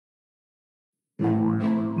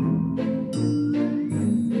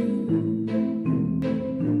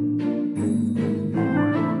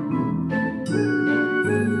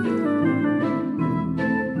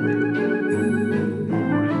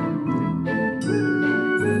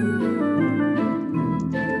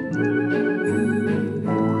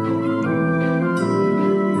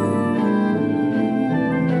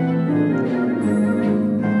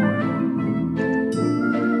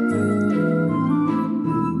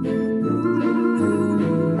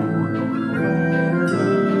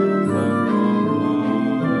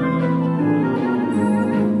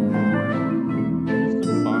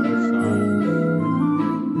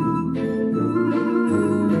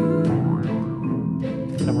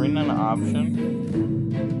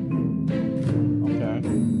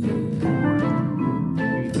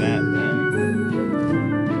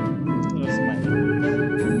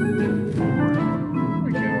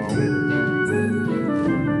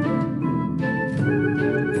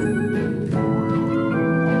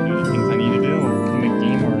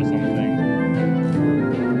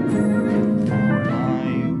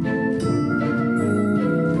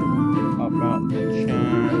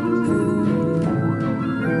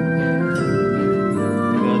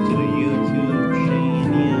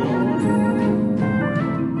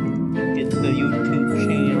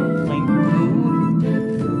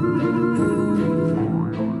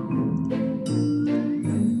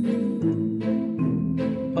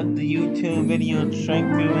Video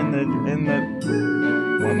Shinku in the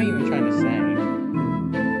what am I even trying to say?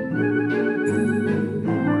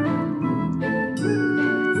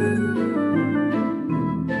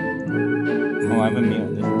 Oh, I've been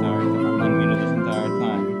muted this entire time. I'm unmuted this entire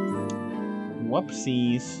time.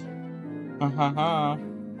 Whoopsies. Ha ha ha.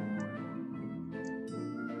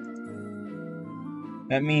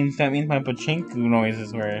 That means my pachinko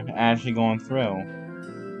noises were actually going through.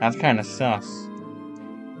 That's kinda sus.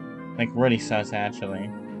 Like, really sus, actually.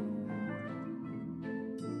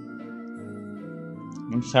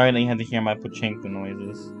 I'm sorry that you had to hear my pachinko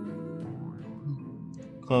noises.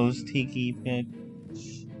 Close Tiki Pit.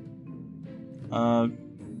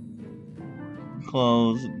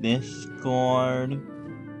 Close Discord.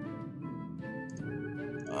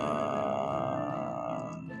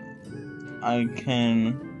 I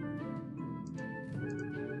can...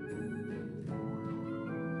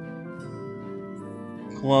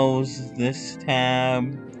 close this tab.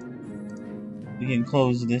 We can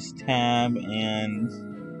close this tab and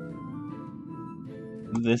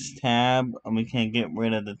this tab, and we can get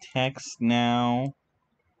rid of the text now.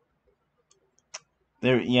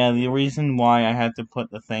 The reason why I had to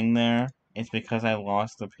put the thing there is because I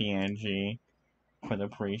lost the PNG for the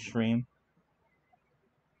pre-stream.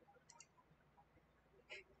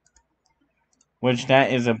 Which,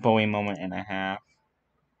 that is a Bowy moment and a half.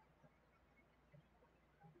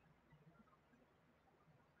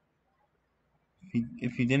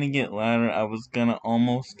 If you didn't get louder, I was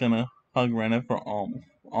almost gonna hug Rena for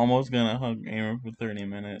almost gonna hug Aaron for 30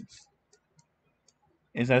 minutes.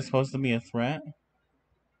 Is that supposed to be a threat?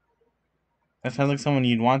 That sounds like someone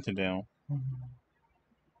you'd want to do.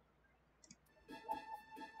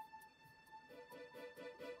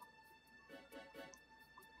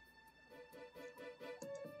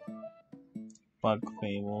 Fuck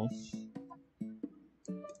Fables.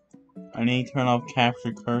 I need to turn off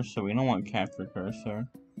capture cursor. We don't want capture cursor.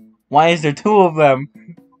 Why is there two of them?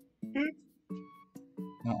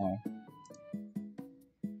 Uh-oh.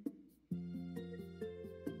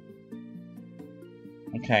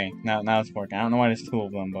 Okay, now it's working. I don't know why there's two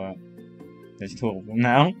of them, but there's two of them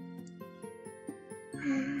now.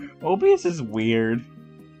 OBS is weird.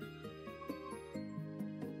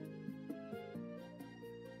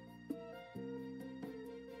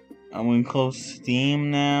 I'm gonna close Steam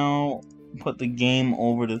now, put the game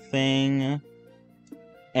over the thing,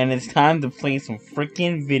 and it's time to play some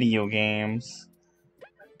freaking video games.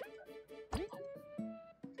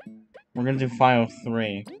 We're gonna do file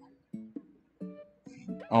 3.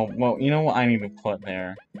 Oh, well, you know what I need to put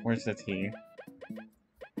there? Where's the T?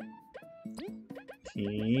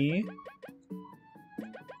 T...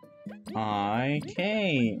 I...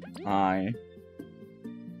 K... I...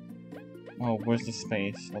 Oh, where's the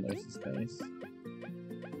space? Oh, there's the space.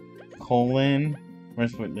 Colon...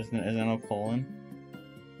 Where's... is there no colon?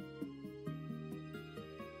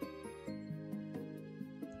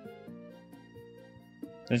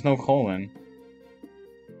 There's no colon.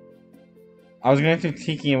 I was gonna do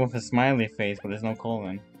Tiki with a smiley face, but there's no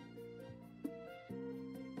colon.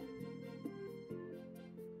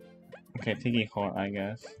 Okay, Tiki colon, I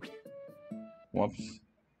guess. Whoops.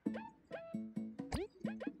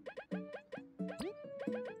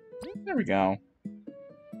 There we go.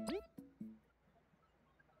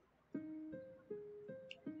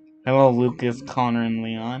 Hello, Lucas, Connor, and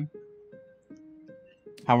Leon.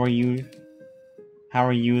 How are you? How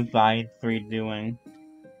are you three doing?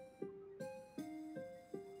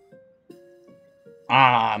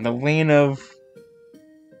 Ah, the land of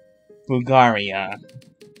Bulgaria.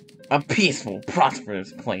 A peaceful,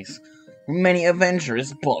 prosperous place where many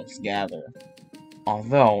adventurous bugs gather.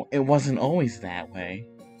 Although, it wasn't always that way.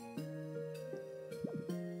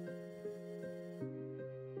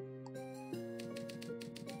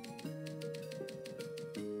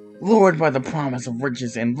 Lured by the promise of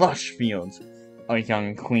riches and lush fields, a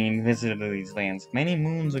young queen visited these lands many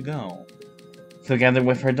moons ago. Together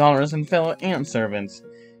with her daughters and fellow ant servants,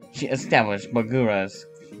 she established Bagura's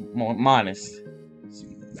modest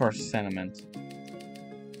first settlement.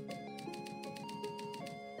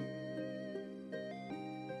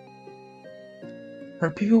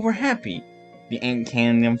 Her people were happy, the ant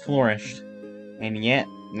kingdom flourished, and yet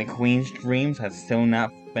the queen's dreams had still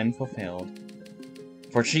not been fulfilled.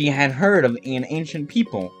 For she had heard of an ancient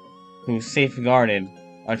people who safeguarded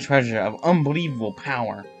a treasure of unbelievable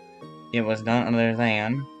power. It was none other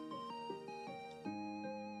than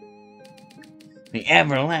the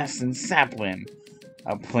everlasting sapling,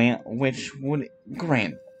 a plant which would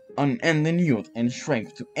grant unending youth and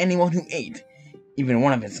strength to anyone who ate even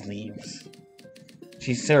one of its leaves.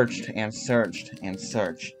 She searched and searched and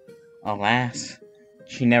searched. Alas,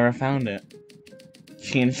 she never found it.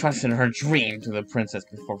 She entrusted her dream to the princess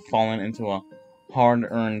before falling into a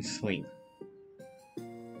hard-earned sleep.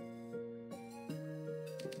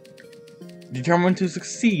 Determined to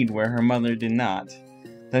succeed where her mother did not,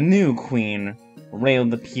 the new queen railed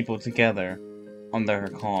the people together under her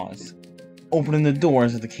cause, opening the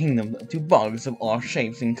doors of the kingdom to bugs of all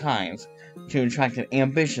shapes and kinds to attract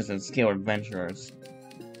ambitious and skilled adventurers.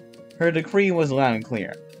 Her decree was loud and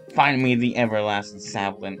clear. Find me the everlasting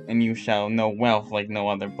sapling, and you shall know wealth like no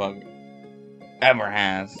other bug ever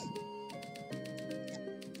has.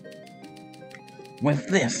 With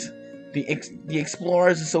this, the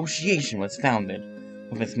Explorers Association was founded,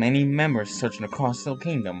 with its many members searching across the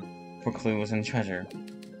kingdom for clues and treasure.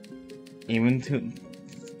 Even to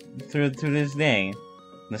this day,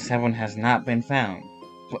 the sapling has not been found,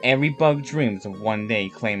 but every bug dreams of one day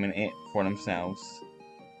claiming it for themselves.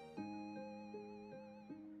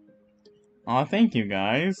 Aw, thank you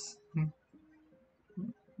guys.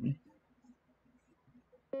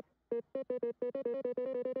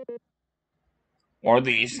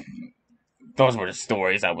 Those were the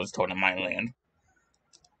stories I was told in my land.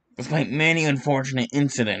 Despite many unfortunate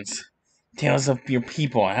incidents, tales of your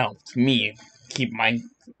people helped me keep my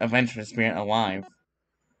adventurous spirit alive.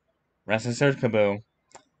 Rest assured, Kaboo,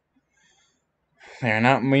 they are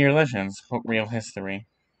not mere legends, but real history.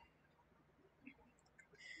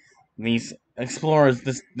 This Explorers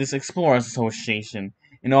Association,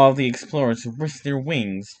 and all of the explorers who risked their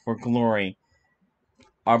wings for glory,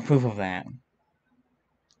 are proof of that.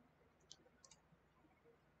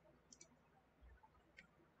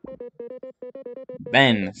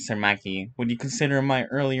 Then, Sir Maki, would you consider my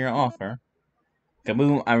earlier offer?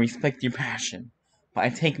 Kaboo, I respect your passion, but I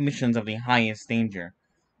take missions of the highest danger.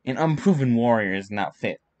 An unproven warrior is not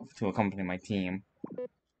fit to accompany my team.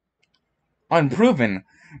 Unproven?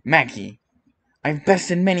 Maki, I've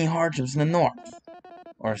bested many hardships in the north.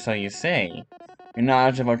 Or so you say. Your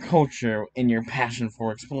knowledge of our culture and your passion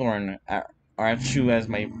for exploring are as true as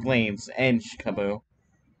my blade's edge, Kaboo.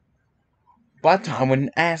 But I would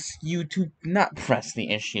ask you to not press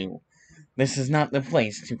the issue. This is not the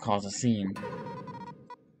place to cause a scene.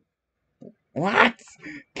 What?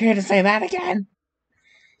 Care to say that again?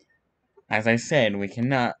 As I said, we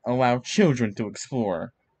cannot allow children to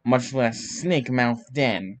explore, much less snake-mouthed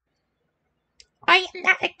den. I am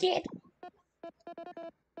not a kid.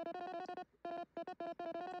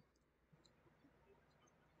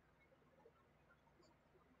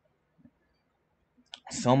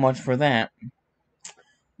 So much for that.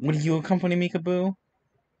 Would you accompany me, Kaboo?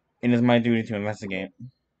 It is my duty to investigate.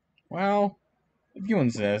 Well, if you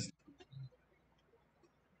insist.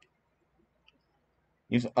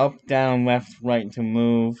 Use up, down, left, right to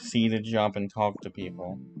move, C to jump, and talk to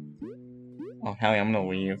people. Oh, hell yeah, I'm gonna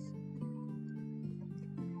leave.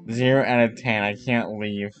 0 out of 10, I can't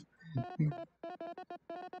leave.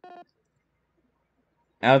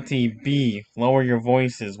 LTB, lower your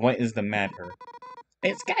voices, what is the matter?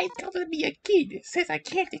 This guy's calling me a kid, says I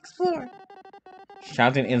can't explore.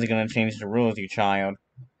 Shouting isn't gonna change the rules, you child.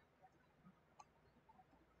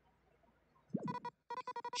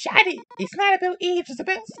 Shut it! It's not about age, it's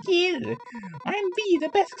about skill. I'm B, the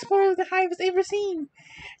best explorer the Hive has ever seen.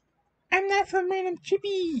 I'm not some random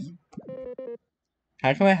chippy.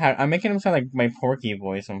 How come I'm making him sound like my Porky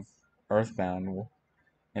voice. Earthbound.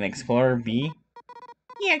 An explorer bee?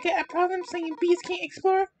 Yeah, got a problem saying bees can't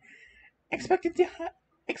explore? Expected to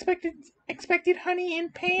expected honey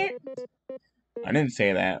and pear? I didn't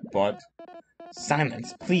say that, but...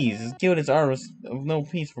 Silence, please. This guild is ours of no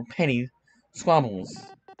peace for petty squabbles.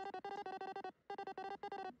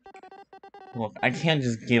 Look, I can't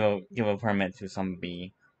just give a permit to some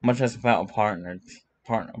bee, much less without a partner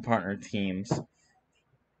teams.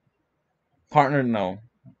 Partner, no.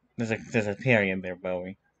 There's a period there,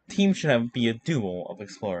 Bowie. Team should be a duo of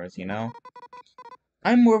explorers, you know?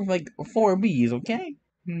 I'm more of like 4 bees, okay?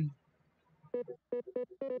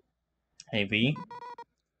 Hey, bee.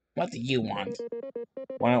 What do you want?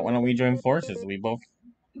 Why don't we join forces? We both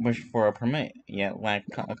wish for a permit, yet lack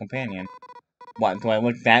a companion. What, do I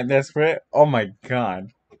look that desperate? Oh my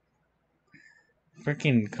god.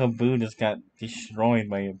 Freaking Kaboo just got destroyed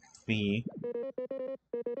by a bee.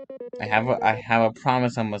 I have a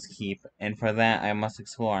promise I must keep, and for that I must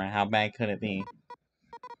explore. How bad could it be?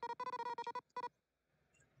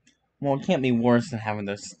 Well, it can't be worse than having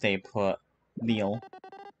to stay put. Deal.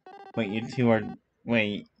 Wait, you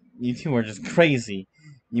two are just crazy.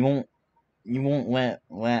 You won't let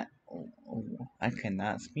I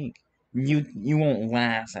cannot speak. You won't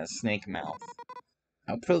last at Snake Mouth.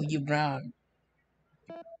 I'll prove you wrong.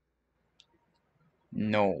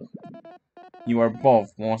 No. You are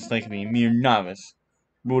both most likely mere novice,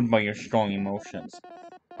 ruled by your strong emotions.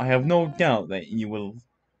 I have no doubt that you will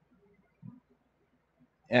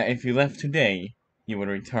if you left today, you would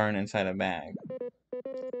return inside a bag.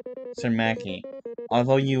 Sir Mackie,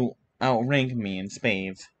 although you outrank me in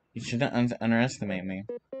spades, you should not underestimate me.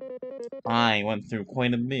 I went through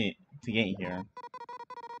quite a bit to get here.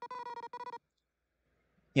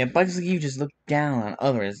 Yeah, bugs like you just look down on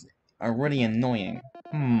others are really annoying.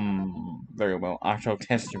 Very well, I shall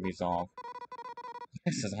test your resolve.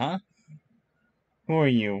 Texas, huh? Who are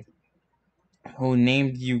you? Who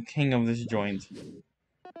named you king of this joint?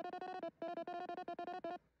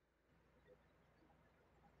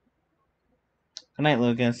 Good night,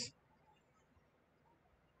 Lucas.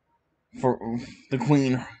 For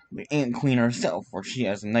the Ant Queen herself, for she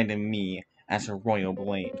has knighted me as her royal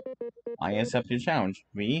blade. I accept your challenge.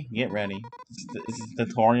 V, get ready. Is this the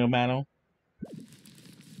tutorial battle?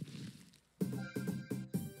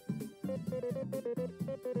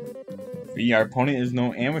 V, our opponent is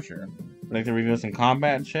no amateur. Would like to reveal some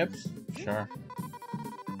combat chips? Sure.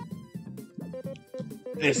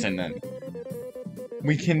 Listen then.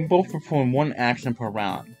 We can both perform one action per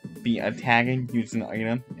round, be attacking, using an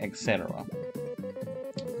item, etc.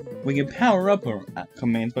 We can power up our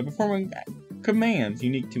commands by performing commands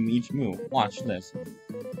unique to each move. Watch this.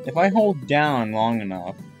 If I hold down long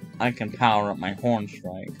enough, I can power up my horn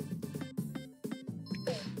strike.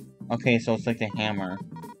 Okay, so it's like the hammer.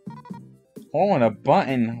 Holding a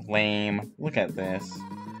button, lame. Look at this.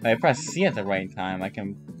 If I press C at the right time, I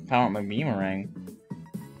can power up my boomerang.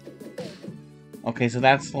 Okay, so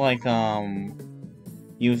that's like,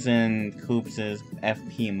 using Koops'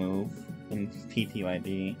 FP move in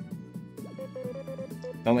TTYD.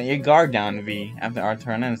 Don't let your guard down, V. After our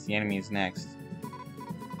turn ends, the enemy is next.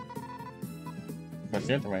 Press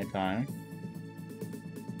it at the right time.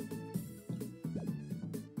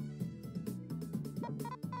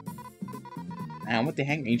 And what the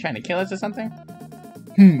heck? Are you trying to kill us or something?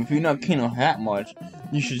 If you're not keen on that much,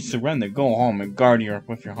 you should surrender, go home, and guard your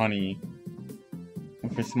with your honey.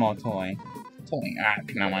 With your small toy.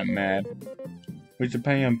 Now I'm mad. We should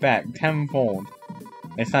pay him back tenfold.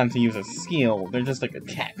 It's time to use a skill. They're just like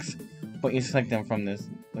attacks, but you select them from the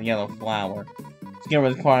yellow flower. Skill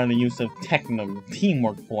requires the use of technical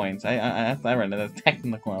teamwork points. I read it as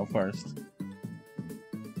technical at first.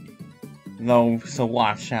 Though, so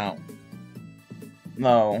watch out.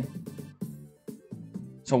 No.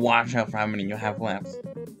 So watch out for how many you have left.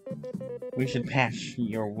 We should patch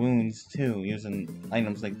your wounds too, using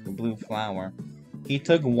items like the blue flower. He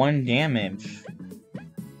took 1 damage.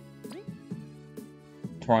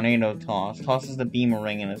 Tornado toss. Tosses the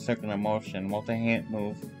boomerang in a circular motion. Multi-hit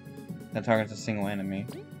move that targets a single enemy.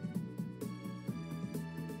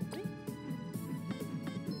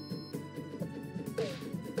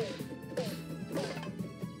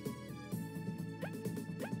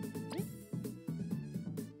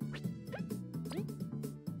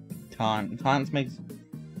 Taunts make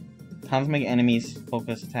enemies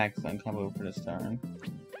focus attacks on combo for this turn.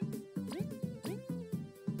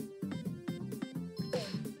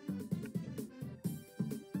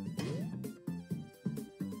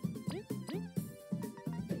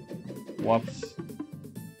 Whoops.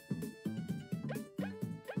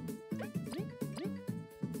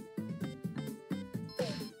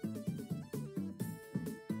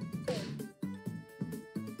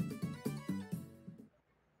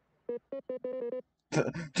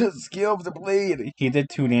 Just scale up the blade. He did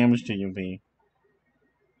 2 damage to you, V.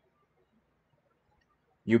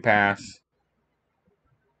 You pass.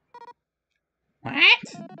 What?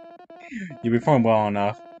 You perform well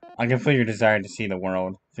enough. I can feel your desire to see the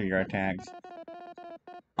world through your attacks.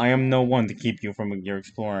 I am no one to keep you from your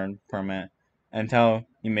exploring permit until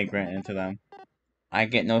you may grant it to them. I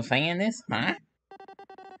get no say in this, huh?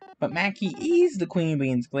 But Mackie is the Queen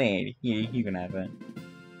Bean's blade. Yeah, you can have it.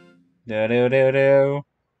 Do.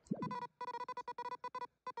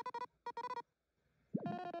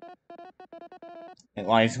 It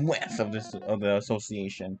lies west of the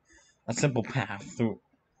association, a simple path through,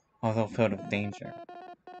 although filled with danger.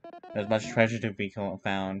 There's much treasure to be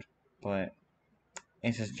found, but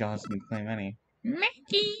it's just Jaws can claim any.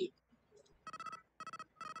 Mackie!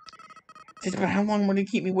 Just but how long will you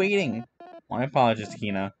keep me waiting? My apologies,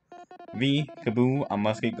 Kina. V, Kaboo, I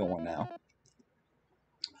must get going now.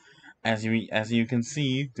 As you can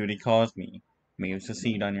see, duty calls me. May you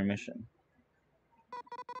succeed on your mission.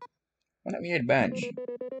 What a weird bunch.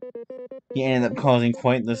 He ended up causing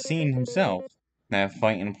quite the scene himself. That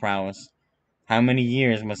fighting prowess. How many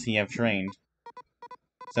years must he have trained?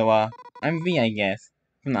 So, I'm V, I guess.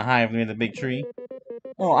 From the hive near the big tree.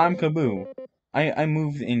 Oh, I'm Kaboo. I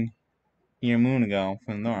moved in here a moon ago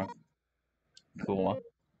from the north. Cool.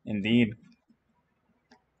 Indeed.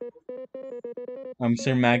 I'm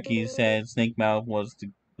sure Mackie said Snake Mouth was to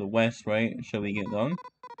the west, right? Shall we get going?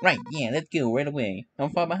 Right, yeah, let's go right away.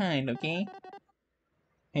 Don't fall behind, okay?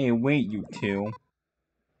 Hey, wait, you two.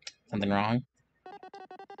 Something wrong?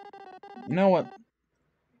 You know what?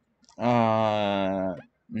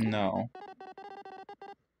 No.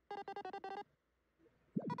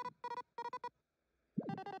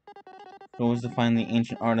 Goes to find the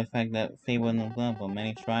ancient artifact that Fable in the level.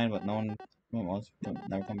 Many tried, but no one wants to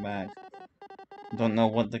never come back. Don't know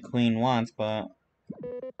what the queen wants, but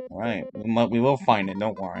right, we will find it.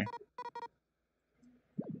 Don't worry.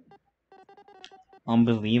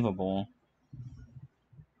 Unbelievable.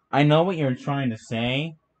 I know what you're trying to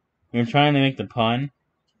say. You're trying to make the pun.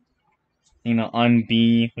 You know,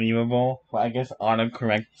 unbelievable. But I guess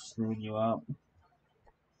autocorrect screwed you up.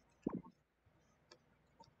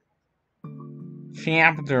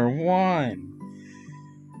 Chapter 1.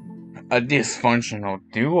 A dysfunctional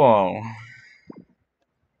duo.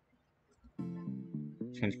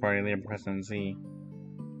 Change party leader, pressing Z.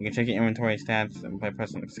 You can check your inventory stats by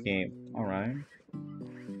pressing escape. Alright.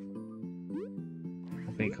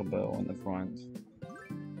 Peekaboo in the front.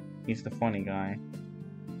 He's the funny guy.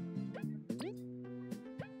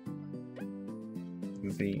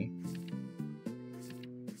 Z.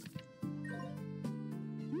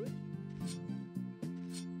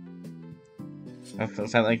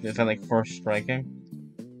 Is that like first striking?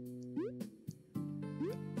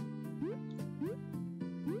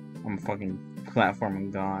 I'm a fucking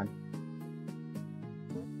platforming god.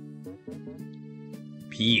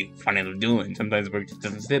 P, funny little doing. Sometimes work just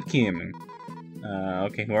doesn't sit Kim.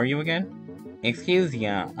 Okay, who are you again? Excuse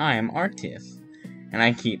ya, I am Artist, and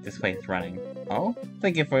I keep this place running. Oh,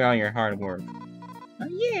 thank you for all your hard work.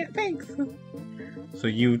 Yeah, thanks. So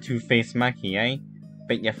you two-faced Mackie, eh?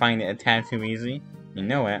 Bet you find it a tad too easy. You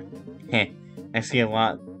know it. Heh, I see you a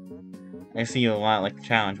lot like a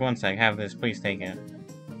challenge. One sec, have this, please take it.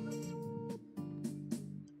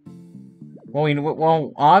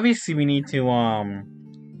 Well, obviously we need to,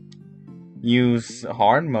 use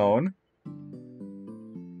hard mode.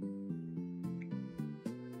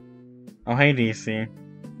 Oh, hey, DC.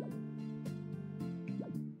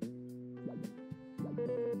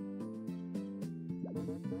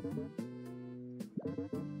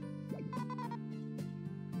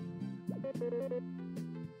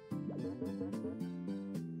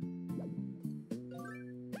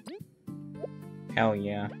 Hell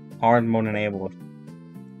yeah. Hard mode enabled.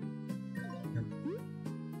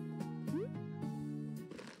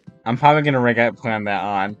 I'm probably gonna regret putting that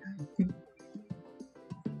on.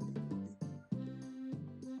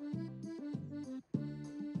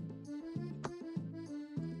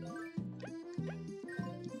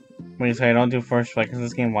 Wait, so I don't do first strike in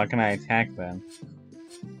this game? Why can I attack then?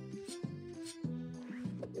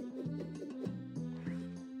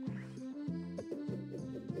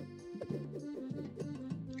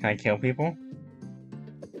 Can I kill people?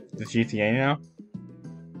 Is GTA now?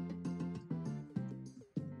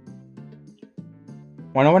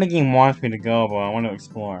 Well, I know where the game wants me to go, but I want to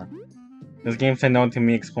explore. This game said no to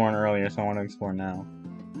me exploring earlier, so I want to explore now.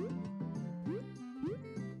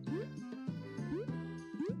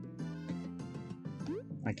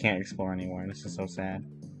 I can't explore anymore, this is so sad.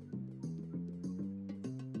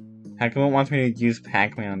 How come it wants me to use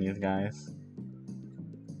Pac-Man on these guys?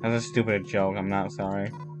 That's a stupid joke, I'm not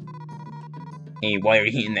sorry. Hey, while you're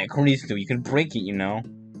heating that crystal, you could break it, you know.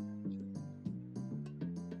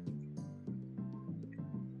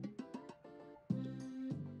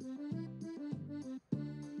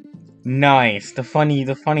 Nice, the funny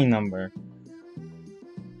number.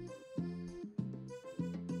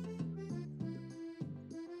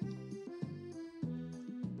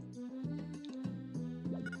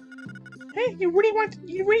 Hey, you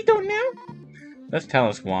really don't know? Let's tell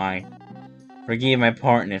us why. Forgive my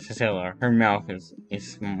partner, Cecilia. Her mouth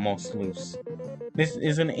is most loose. This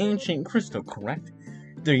is an ancient crystal, correct?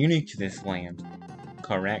 They're unique to this land.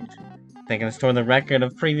 Correct. They can store the record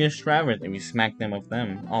of previous travelers if you smack them with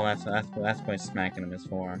them. Oh, that's what smacking them is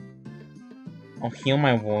for. Oh, heal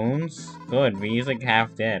my wounds? Good, but he's like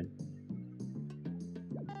half dead.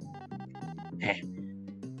 Heh.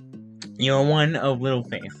 You're one of little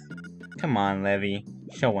faith. Come on, Levy.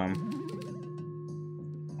 Show him.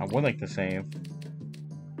 I would like to save.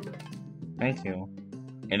 Thank you.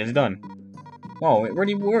 It is done. Oh, it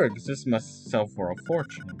really works. This must sell for a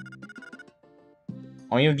fortune.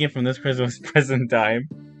 All you get from this crystal is present time.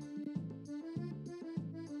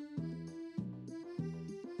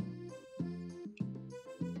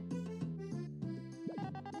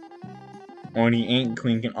 Only Ant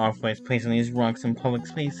Queen can authorize placing these rocks in public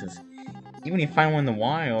spaces. Even if you find one in the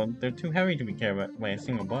wild, they're too heavy to be carried by a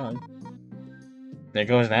single bug. There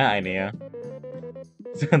goes that idea.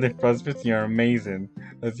 So the prospects are amazing.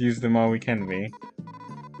 Let's use them all we can be.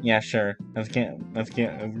 Yeah, sure. Let's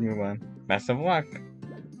move on. Best of luck.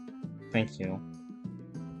 Thank you.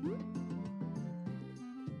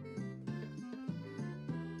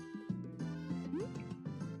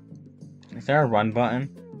 Is there a run button?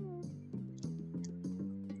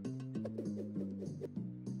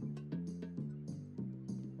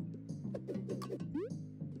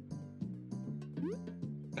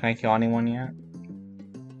 Can I kill anyone yet?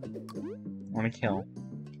 I want to kill.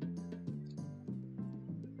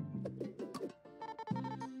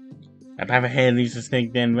 A private head leads to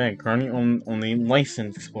Snake Den Red. Currently, only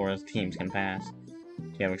licensed explorers teams can pass. Do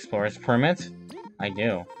you have explorer's permit? I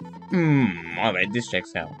do. Alright, this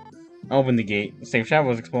checks out. Open the gate. Safe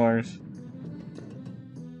travels, explorers.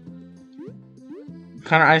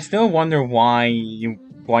 Connor, I still wonder why your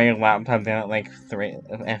laptop did like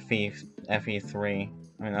FE3. I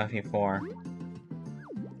mean FE4.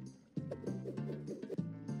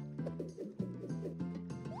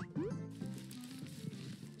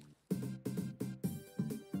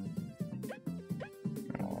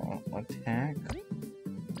 Attack.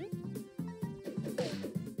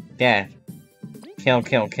 Dead. Kill.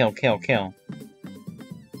 Kill.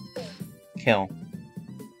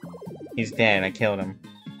 He's dead. I killed him.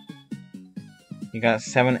 You got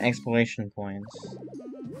 7 exploration points.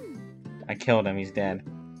 I killed him. He's dead.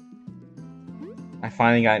 I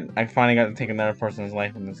finally got to take another person's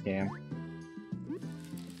life in this game.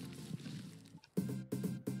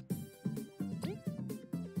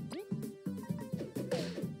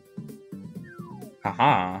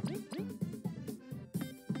 Haha.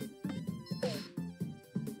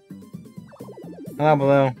 Hello,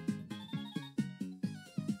 Blue.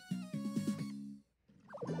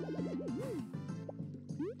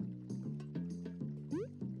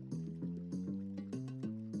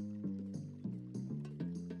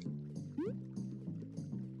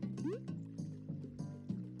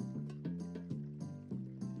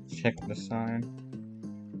 Check the sign.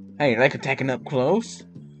 Hey, you like attacking up close?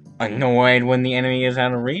 Annoyed when the enemy is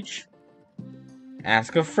out of reach?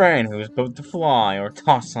 Ask a friend who is built to fly, or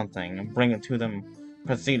toss something and bring it to them.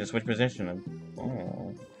 Proceed to switch position.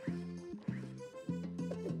 Oh.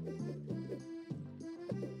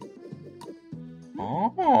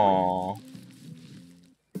 Oh.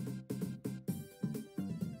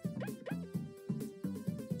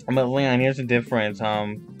 But Leon, here's the difference.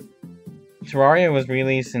 Terraria was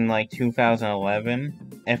released in like 2011.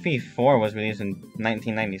 FE4 was released in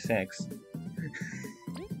 1996.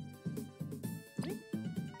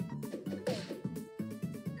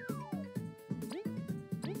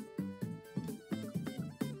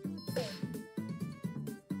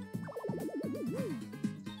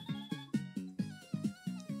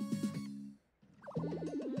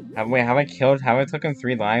 Wait, have I taken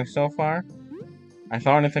 3 lives so far? I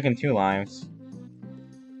thought I only taken 2 lives.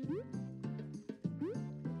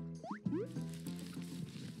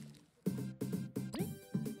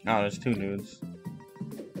 Oh, there's 2 dudes.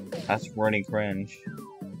 That's really cringe.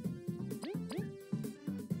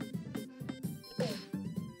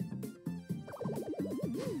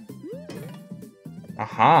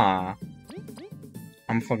 Aha!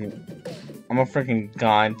 I'm a freaking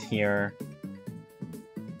god tier.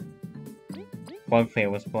 bug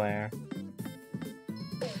Fables player.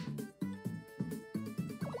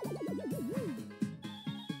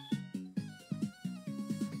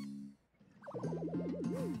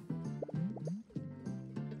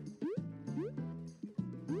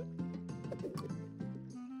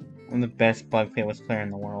 I'm the best bug Fables player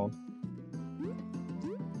in the world.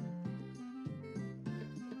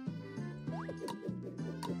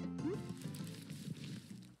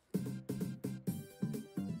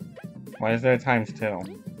 Why is there a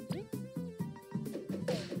 ×2?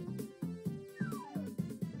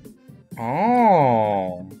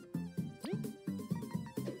 Oh!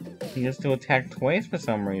 He gets to attack twice for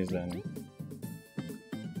some reason.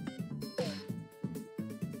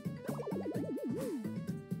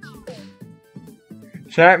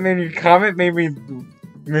 Chatman, your comment made me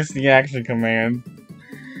miss the action command.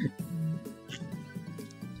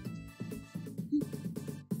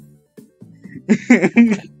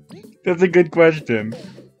 That's a good question.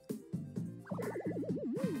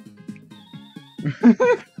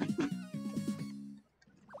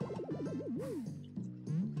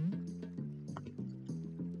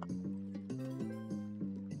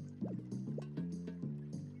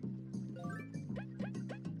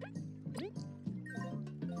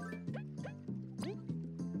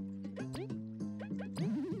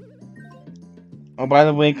 Oh, by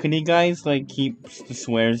the way, could you guys, like, keep the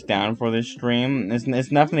swears down for this stream?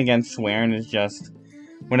 It's nothing against swearing, it's just...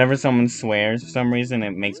 whenever someone swears for some reason,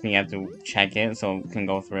 it makes me have to check it so it can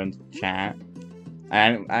go through the chat.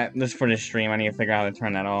 Just for this stream, I need to figure out how to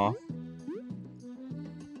turn that off.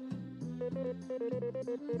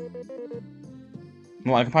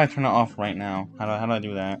 Well, I can probably turn it off right now. How do I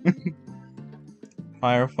do that?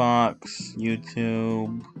 Firefox,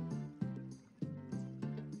 YouTube...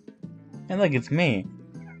 Hey, look, it's me.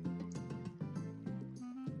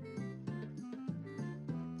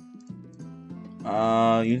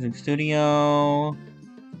 Using Studio.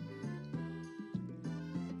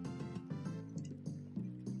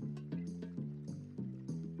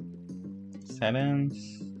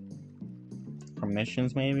 Settings.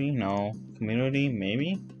 Permissions, maybe? No. Community,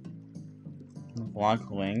 maybe? Block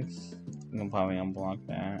links. I'll probably unblock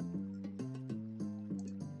that.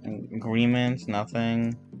 Agreements,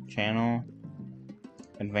 nothing. Channel.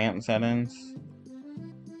 Advanced settings.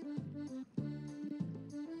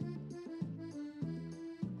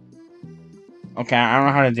 Okay, I don't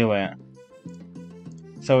know how to do it.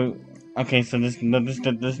 So, okay, so there's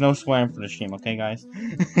no swearing for the stream, okay, guys?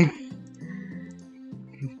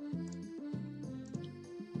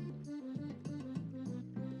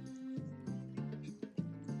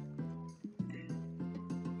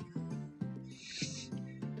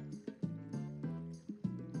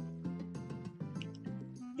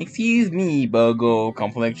 Excuse me, Bogo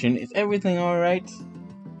Complexion. Is everything alright?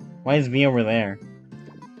 Why is V over there?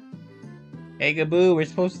 Hey, Gaboo, we're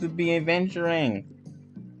supposed to be adventuring.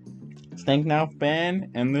 Stank now,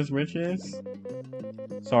 Ben, endless riches.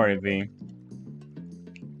 Sorry, V.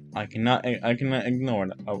 I cannot ignore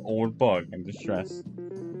an old bug in distress.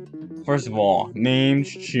 First of all,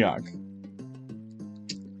 name's Chuck.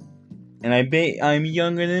 And I bet I'm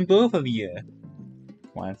younger than both of you.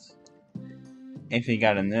 What? If you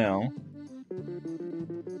gotta know.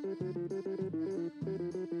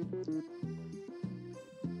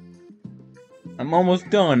 I'm almost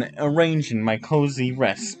done arranging my cozy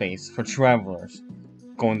rest space for travelers.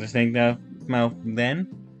 Going to Snake Mouth then?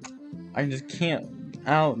 I just can't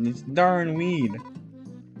out this darn weed.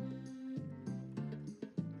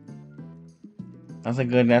 That's a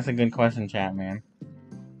good question, chat man.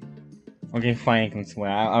 Okay, fine, you can swear.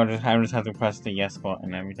 I just have to press the yes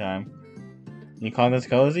button every time. You call this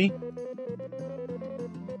cozy?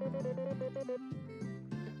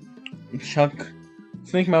 Chuck,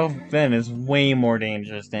 Snake Mouth Fen is way more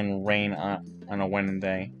dangerous than rain on a winter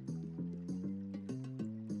day.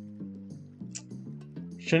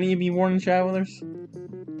 Shouldn't you be warning travelers?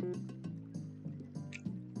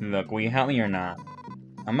 Look, will you help me or not?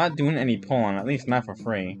 I'm not doing any pulling, at least not for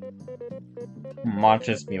free. Watch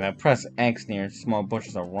this be. If I press X near small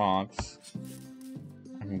bushes of rocks,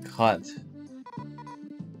 I can cut.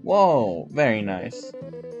 Whoa, very nice.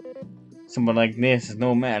 Someone like this is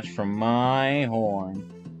no match for my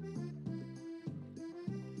horn.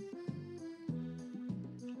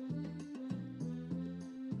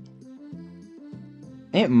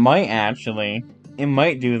 It might actually. It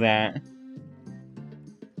might do that.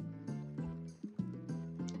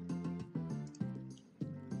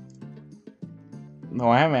 No,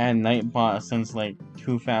 I haven't had Nightbot since like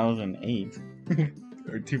 2008.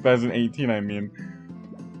 Or 2018, I mean.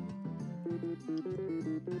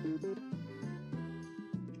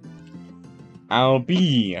 I'll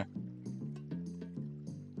be.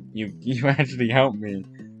 You actually helped me.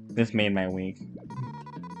 This made my week.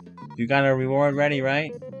 You got a reward ready,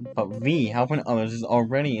 right? But V, helping others is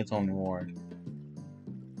already its own reward.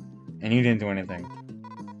 And you didn't do anything.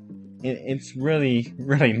 It's really,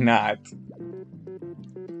 really not.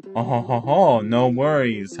 Oh ho ho ho, no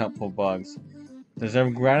worries, helpful bugs.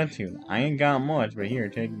 Deserve gratitude. I ain't got much, but here,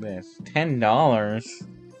 take this. $10?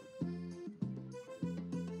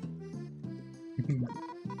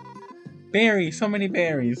 Berries, so many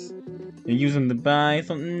berries. You'll use them to buy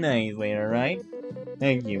something nice later, right?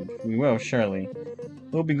 Thank you. We will, surely.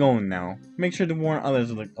 We'll be going now. Make sure to warn others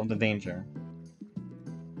of the danger.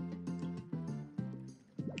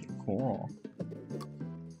 Cool.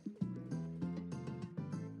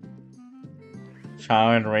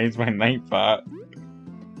 Child raised by Nightbot.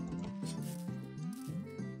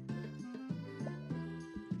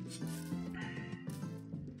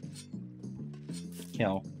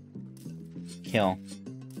 Kill. Kill.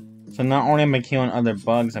 So not only am I killing other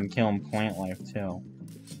bugs, I'm killing plant life too.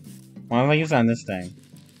 Why do I use that on this thing?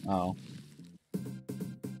 Oh.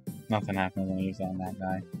 Nothing happened when I use that on that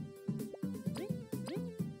guy.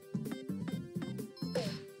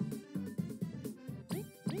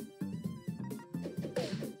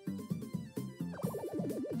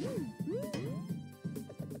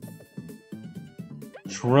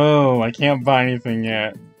 True, I can't buy anything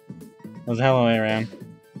yet. That was a hell of a way around.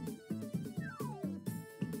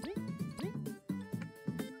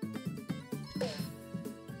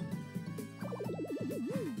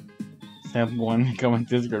 Step 1, become a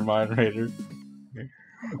Discord moderator.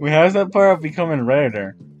 Wait, how's that part of becoming a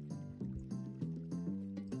Redditor?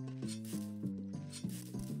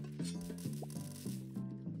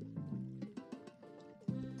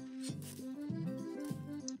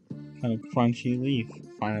 Kind of crunchy leaf.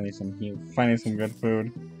 Finally some good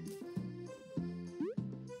food.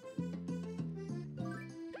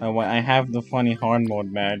 Oh wait, I have the funny hard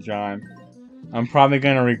mode badge on. I'm probably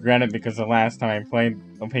gonna regret it because the last time I played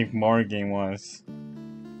a Paper Mario game was...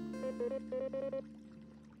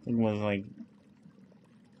 It was like...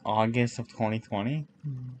 August of 2020?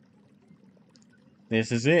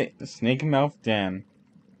 This is it, the Snake Mouth Den.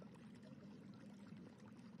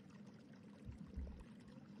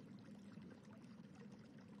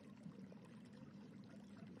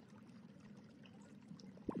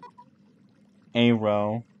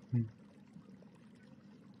 A-row.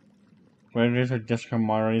 Redditors are just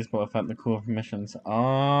commodities, but without the cool missions.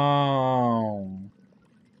 Oh.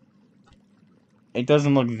 It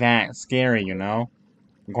doesn't look that scary, you know?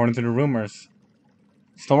 According to the rumors.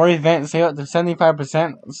 Story events save up to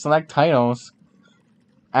 75%. Select titles.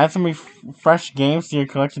 Add some fresh games to your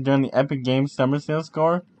collection during the Epic Games Summer Sale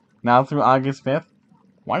score. Now through August 5th.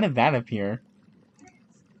 Why did that appear?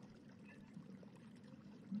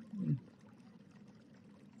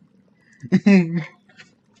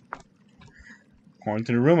 According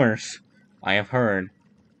to the rumors, I have heard,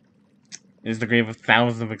 it is the grave of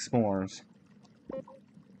thousands of explorers.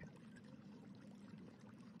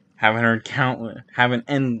 Having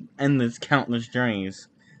endless countless journeys.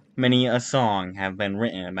 Many a song have been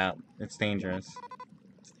written about its dangers.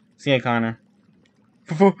 See ya, Connor.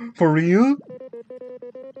 For real?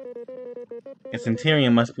 Its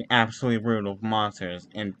interior must be absolutely riddled with monsters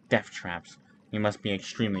and death traps. You must be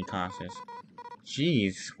extremely cautious.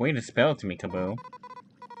 Jeez, way to spell it to me, Kaboo.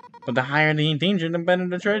 But the higher the danger, the better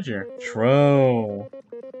the treasure. True.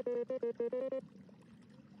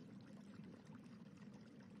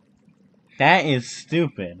 That is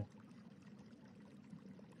stupid.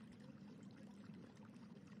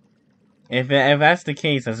 If that's the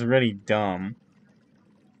case, that's really dumb.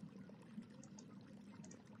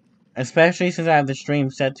 Especially since I have the stream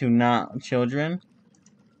set to not children.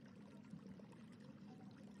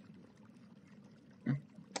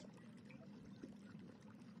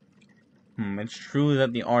 It's true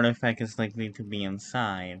that the artifact is likely to be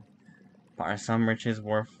inside. But are some riches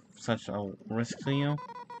worth such a risk to you?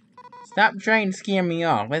 Stop trying to scare me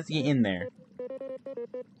off. Let's get in there.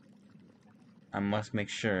 I must make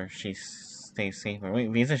sure she stays safe.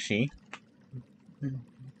 Wait, is a she?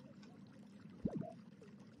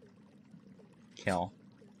 Kill.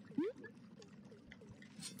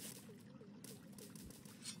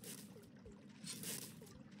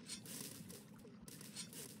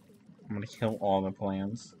 I'm gonna kill all the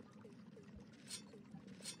plants.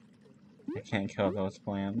 I can't kill those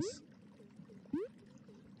plants.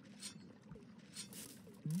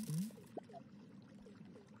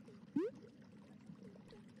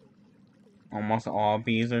 Almost all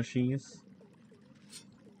bees are she's.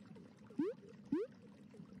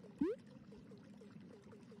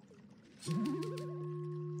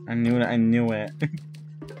 I knew it, I knew it.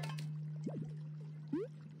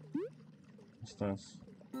 What's this?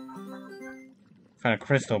 Found a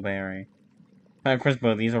crystal berry. Found a crystal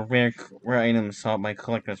berry. These are rare items sought by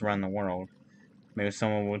collectors around the world. Maybe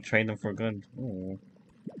someone will trade them for good. Ooh.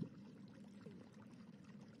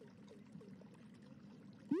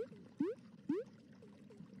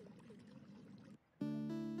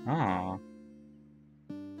 Ah.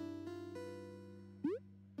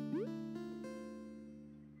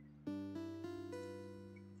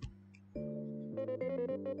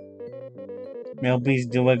 Male beasts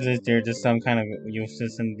do exist, they're just some kind of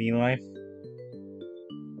useless in bee life.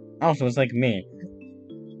 Oh, so it's like me.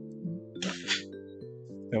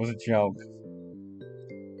 That was a joke.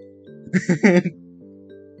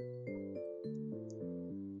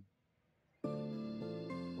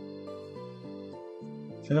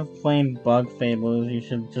 Instead of playing bug Fables, you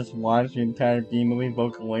should just watch the entire B-movie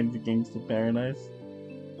Vocaloid to Gangsta Paradise.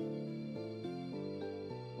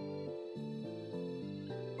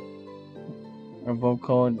 Or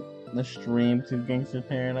Vocaloid the stream to Gangsta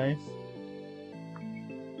Paradise.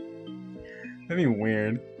 That'd be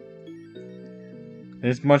weird.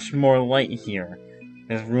 There's much more light here.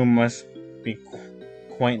 This room must be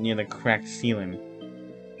quite near the cracked ceiling.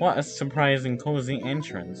 What a surprising cozy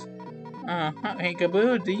entrance. Hey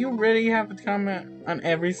Kaboo, do you really have to comment on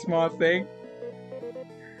every small thing?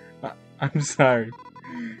 I'm sorry.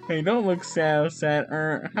 Hey, don't look sad.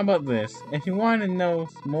 How about this? If you want to know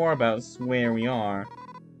more about where we are,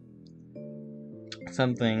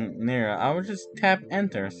 something near, I would just tap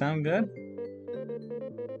enter. Sound good?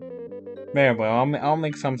 Very well. I'll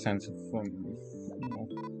make some sense.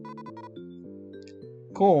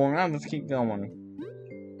 Cool. Now let's keep going.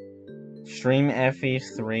 Stream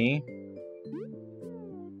FE3.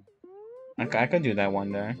 I could do that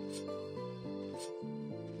one day.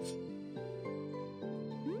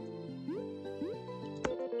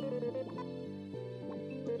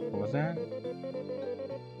 What was that?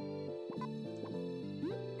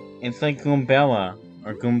 It's like Goombella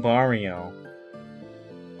or Goombario.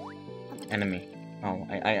 Enemy. Oh,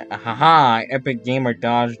 haha! Epic Gamer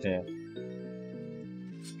dodged it.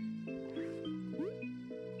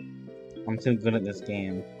 I'm too good at this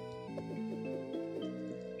game.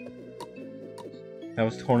 That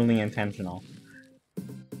was totally intentional.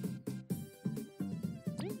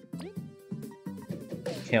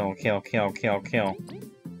 Kill, kill, kill, kill, kill.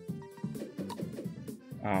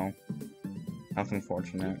 Oh. That's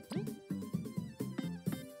unfortunate.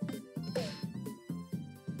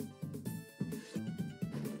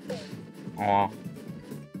 Aw.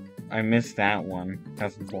 I missed that one.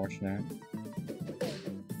 That's unfortunate.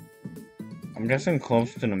 I'm guessing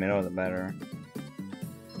closer to the middle the better.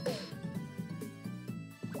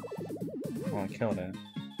 Oh, I killed it.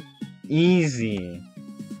 Easy!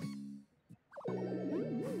 I'm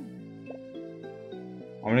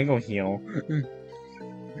gonna go heal.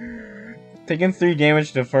 Taking 3 damage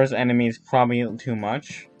to the first enemy is probably too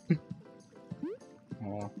much.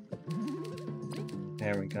 Oh.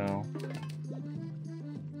 There we go.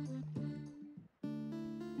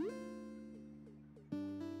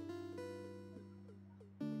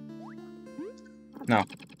 No.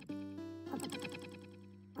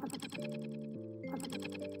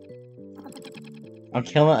 I'll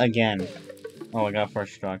kill it again. Oh, I got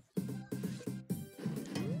first struck.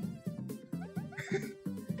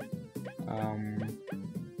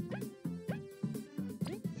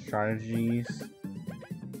 Strategies.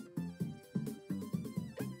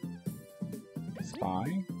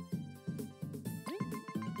 Spy?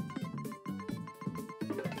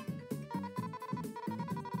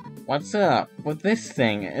 What's up with this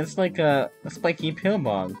thing? It's like a spiky pill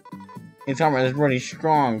bug. Its armor is really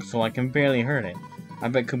strong, so I can barely hurt it. I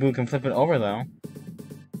bet Kaboo can flip it over, though.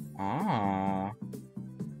 Ah.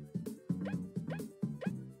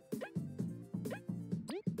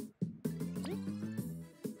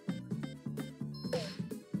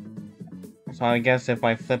 So I guess if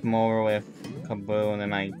I flip him over with Kaboo and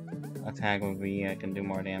then I attack with V, I can do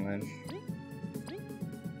more damage.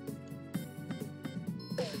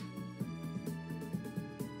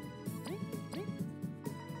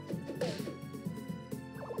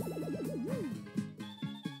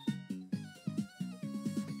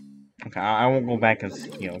 Okay, I won't go back and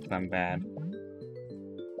heal because I'm bad.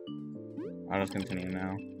 I'll just continue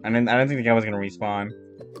now. I didn't think the guy was gonna respawn.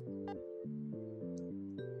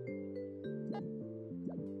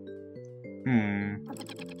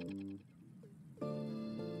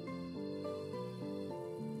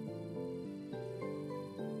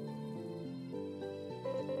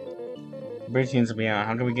 Bridge seems to be out.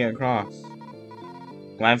 How can we get across?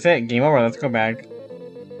 That's it. Game over. Let's go back.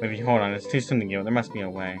 Wait, hold on. It's too soon to go. There must be a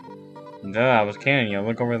way. Duh, I was kidding you.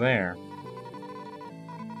 Look over there.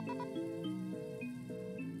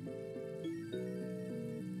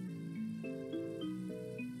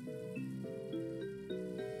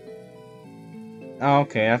 Oh,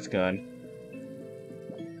 okay, that's good.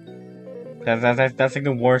 That's like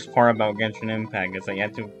the worst part about Genshin Impact, is that you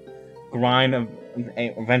have to grind a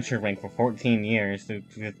adventure rank for 14 years to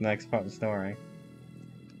get the next part of the story.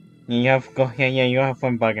 You have you have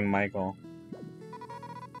fun bugging Michael.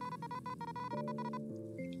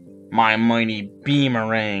 My mighty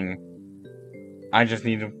beamerang. I just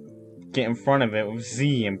need to get in front of it with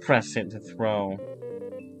Z and press it to throw.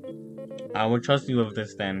 I will trust you with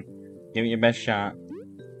this then. Give it your best shot.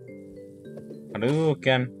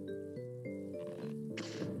 Hadouken.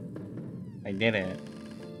 I did it.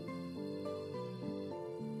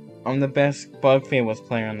 I'm the best Bug Fables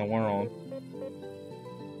player in the world.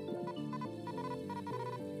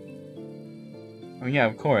 Oh yeah,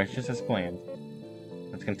 of course, just as planned.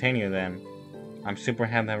 Let's continue then. I'm super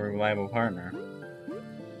happy to have a reliable partner.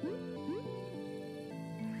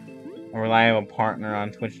 A reliable partner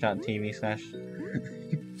on twitch.tv/...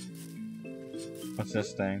 What's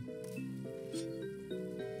this thing?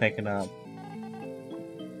 Pick it up.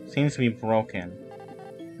 Seems to be broken.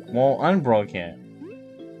 Well, unbroke it.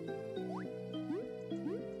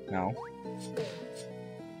 No.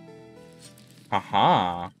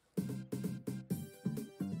 Haha.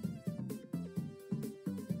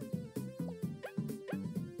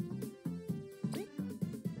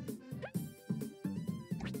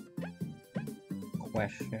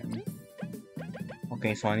 Question.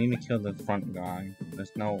 Okay, so I need to kill the front guy.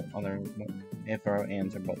 There's no other if or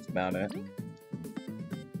ands or buts about it.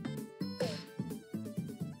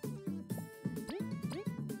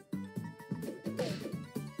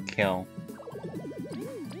 Kill.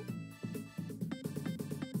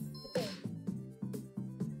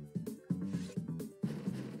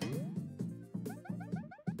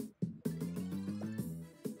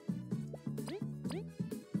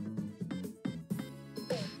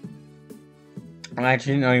 I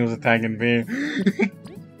actually didn't know he was attacking me.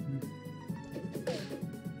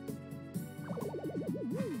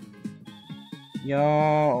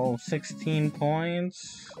 Yo, 16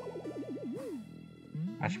 points.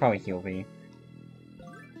 I should probably heal V.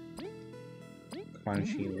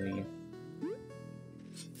 Crunchy leaf.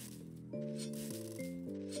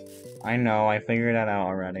 I know, I figured that out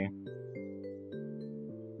already.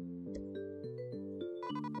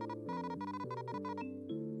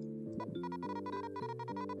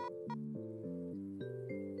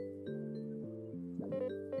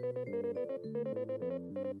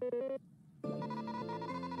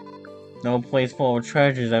 No place full of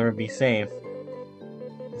treasures ever be safe.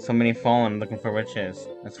 So many fallen looking for riches.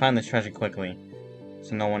 Let's find this treasure quickly,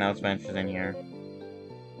 so no one else ventures in here.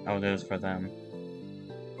 I will do this for them.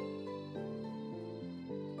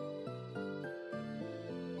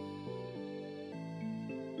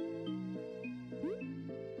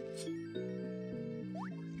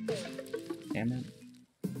 Damn it.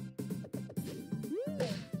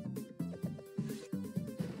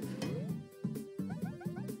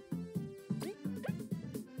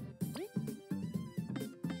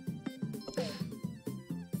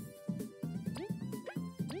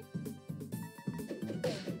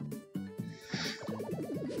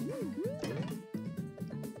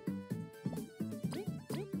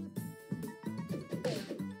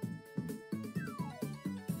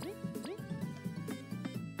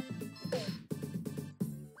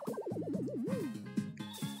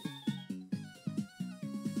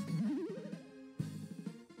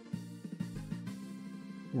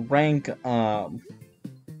 Rank up.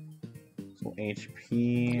 So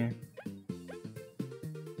HP.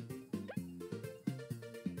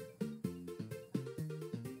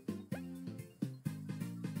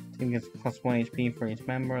 Team gets +1 HP for each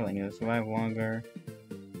member, letting you survive longer.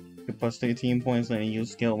 Get +13 points, letting you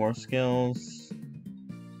use more skills.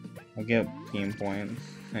 I'll get team points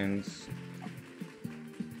since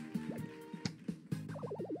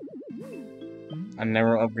I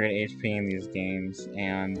never upgrade HP in these games,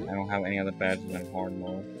 and I don't have any other badges in hard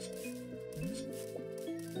mode.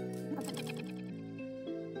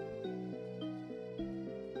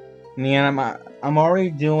 Man, I'm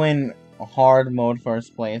already doing a hard mode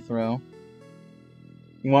first playthrough.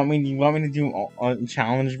 You want me to do a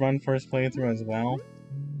challenge run first playthrough as well?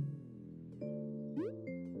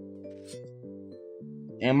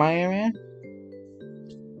 Am I, man?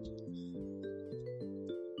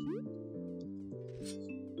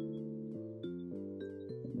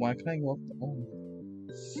 Why can I go up the... Oh.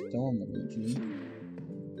 Still on the region.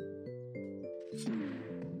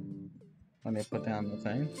 When they put down the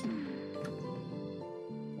thing.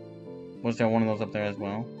 Was there one of those up there as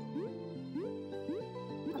well?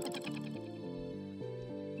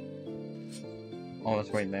 Oh,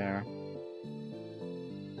 it's right there.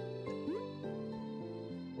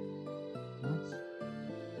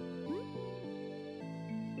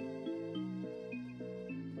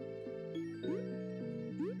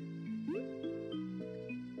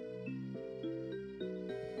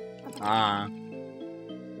 Ah.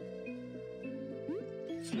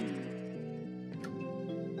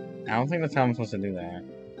 I don't think that's how I'm supposed to do that.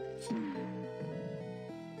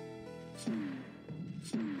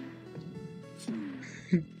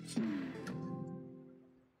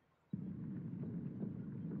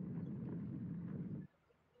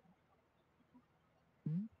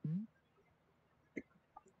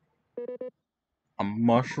 A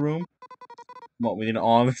mushroom? What, we did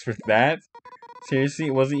all this for that? Seriously,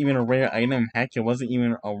 it wasn't even a rare item. Heck, it wasn't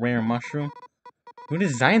even a rare mushroom. Who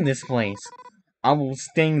designed this place? I will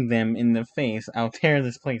sting them in the face. I'll tear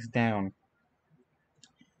this place down.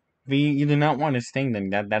 V, you do not want to sting them.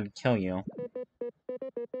 That'd kill you.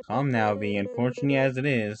 Calm now, V. Unfortunately as it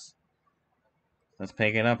is. Let's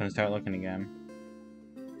pick it up and start looking again.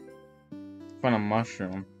 Find a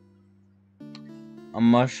mushroom. A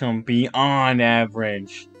mushroom beyond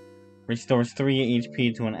average. Restores 3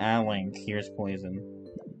 HP to an ally. Cures poison.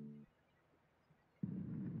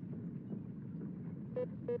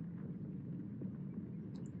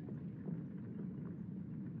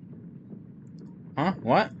 Huh?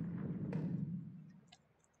 What?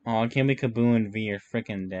 Oh, Kimmy, Kaboo, and V are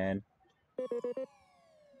freaking dead.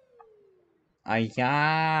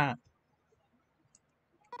 Ayah!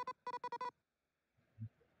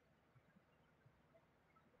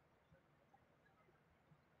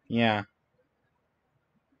 Yeah.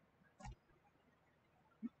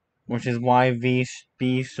 Which is why B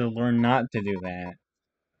should learn not to do that.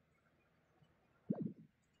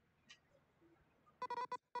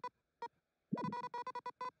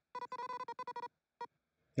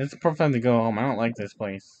 It's the perfect time to go home. I don't like this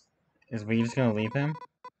place. Is V just gonna leave him?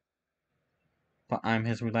 But I'm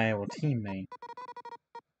his reliable teammate.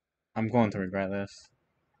 I'm going to regret this.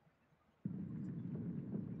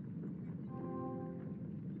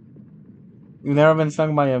 You've never been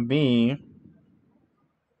stung by a bee.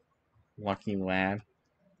 Lucky lad.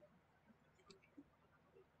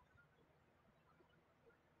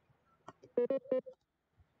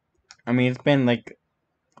 I mean, it's been like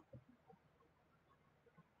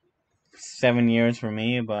 7 years for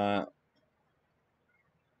me, but...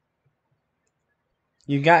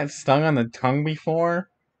 You got stung on the tongue before?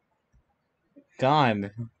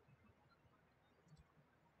 God.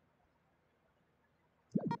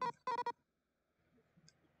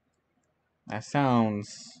 That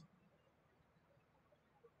sounds...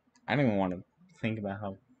 I don't even want to think about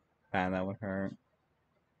how bad that would hurt.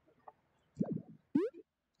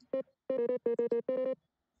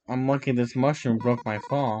 I'm lucky this mushroom broke my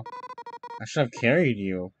fall. I should have carried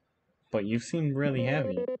you, but you seem really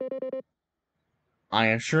heavy. I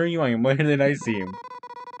assure you I am lighter than I seem.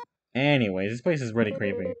 Anyways, this place is really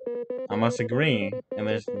creepy. I must agree, and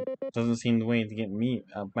there doesn't seem the way to get me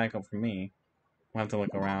back up for me. We'll have to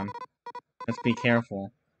look around. Let's be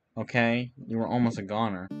careful, okay? You were almost a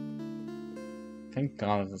goner. Thank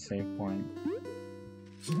God it's a save point.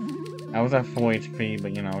 I was at 4 HP,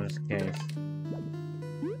 but you know, just in case.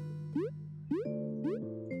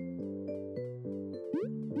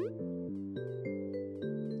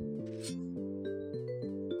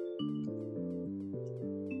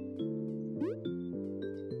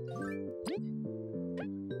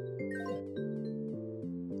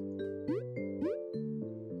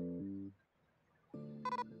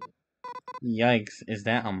 Yikes, is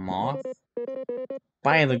that a moth?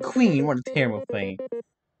 By the Queen, what a terrible fate.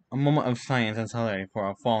 A moment of science and solidarity for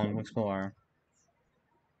a fallen explorer.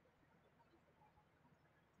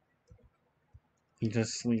 He's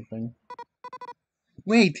just sleeping.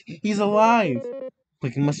 Wait, he's alive!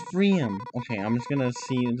 We must free him. Okay, I'm just gonna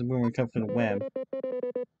see the when we come to the web.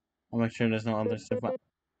 I'll make sure there's no other stuff.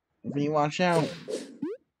 V, watch out!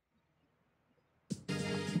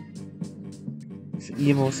 It's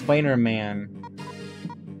evil Spider-Man.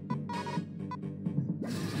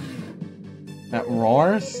 That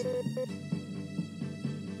roars?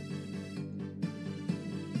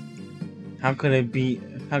 How could it be?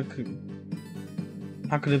 How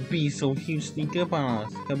could it be so huge sneak up on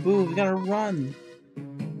us? Kaboo, we gotta run!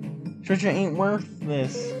 Treasure ain't worth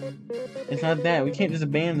this. It's not that. We can't just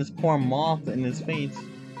abandon this poor moth in his fate.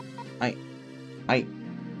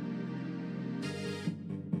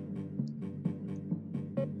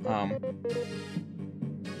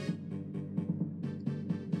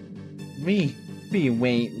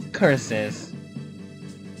 Wait, curses.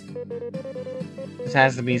 This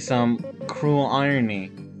has to be some cruel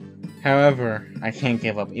irony. However, I can't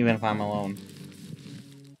give up, even if I'm alone.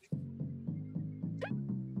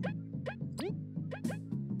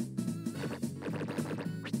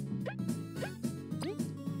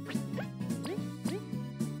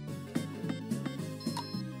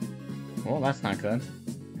 Well, that's not good.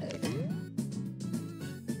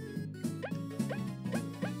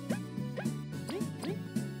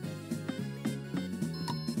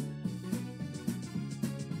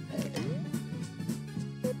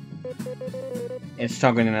 It's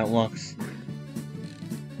stronger than it looks.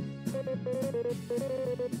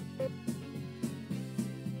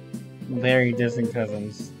 Very distant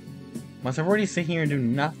cousins. Must I already sit here and do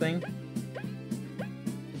nothing?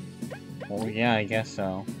 Oh yeah, I guess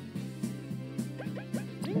so.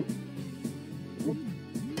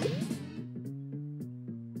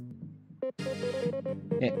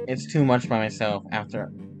 It's too much by myself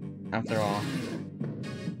after all.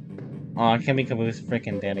 Oh, I can't be Caboose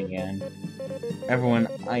freaking dead again. Everyone,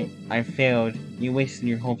 I failed. You wasted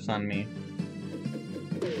your hopes on me.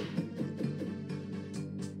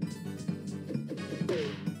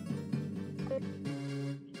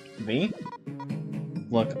 V?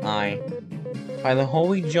 Look, by the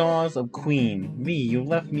holy jaws of Queen, V, you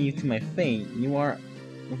left me to my fate. You are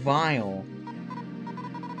vile.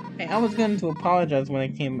 Hey, I was going to apologize when I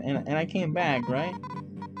came, and I came back, right?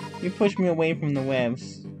 You pushed me away from the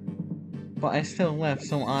webs. But I still left,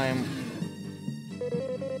 so I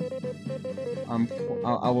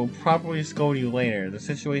will properly scold you later. The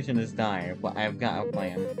situation is dire, but I've got a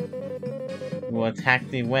plan. We will attack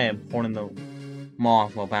the web, holding the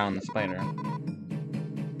moth while bound the spider.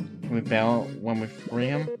 We bail when we free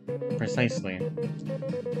him? Precisely.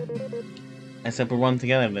 Except we'll run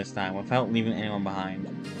together this time, without leaving anyone behind.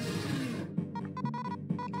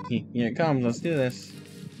 Here it comes, let's do this.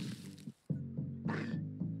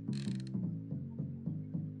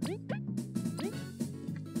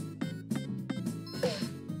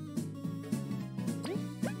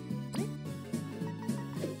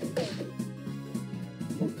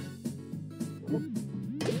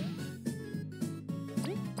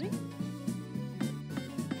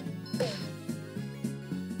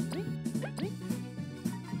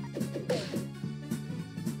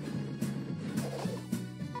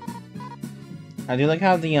 I do like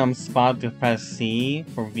how the spot to press C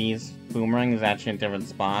for V's boomerang is actually in different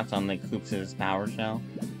spots on like Koops' power shell.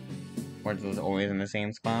 Where it was always in the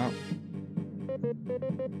same spot.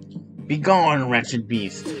 Be gone, wretched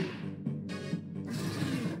beast!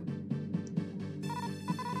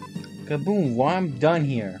 Kaboom, well, I'm done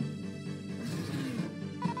here.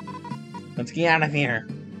 Let's get out of here.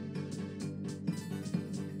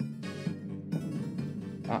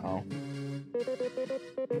 Uh-oh.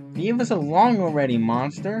 Leave us alone already,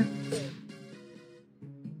 monster!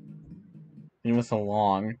 Leave us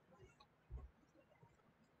alone.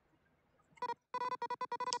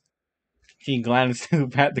 Gee, glad it's too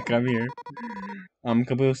bad to come here.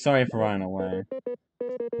 Caboose, sorry for running away.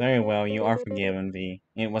 Very well, you are forgiven, V.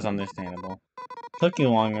 It was understandable. Took you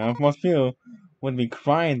long enough. Most people would be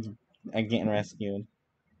crying at getting rescued.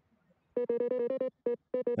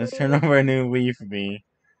 Let's turn over a new leaf, V.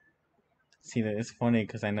 See, that it's funny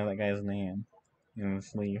because I know that guy's name in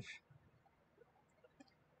this leaf.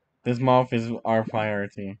 This moth is our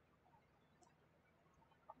priority.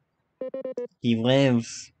 He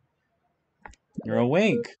lives. You're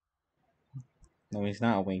awake. No, he's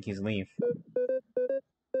not awake. He's leaf.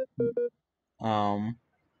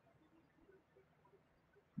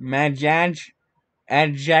 Majaj,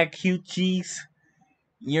 Adjacuties,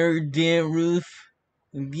 your dear Ruth,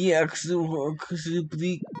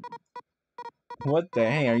 what the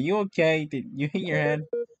hey, are you okay? Did you hit your head?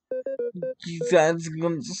 Jesus,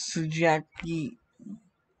 Jackie,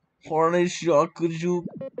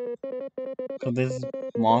 could this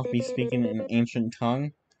moth be speaking in an ancient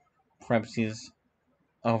tongue? Perhaps he's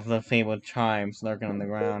of the fabled tribes lurking on the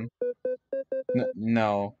ground.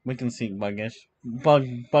 No, we can seek Buggish.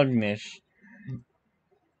 Bugnish.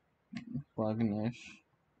 Bugnish.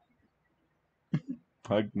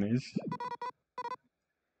 Bugnish.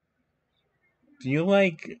 Do you,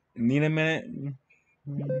 like, need a minute?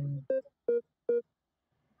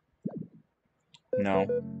 No.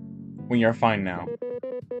 We are fine now.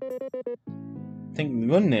 Thank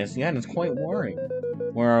goodness, yeah, that's quite worrying.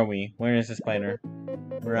 Where are we? Where is the spider?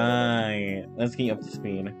 Right. Let's get up to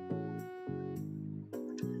speed.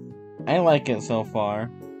 I like it so far.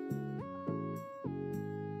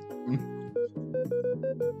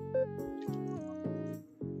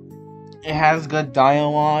 It has good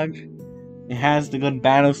dialogue. It has the good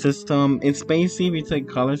battle system. It's basically if you take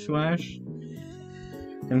Color Splash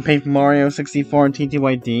and Paper Mario 64 and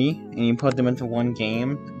TTYD, and you put them into one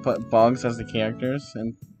game, put Bugs as the characters,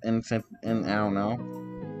 and I don't know.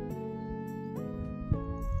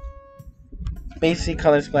 Basically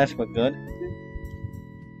Color Splash, but good.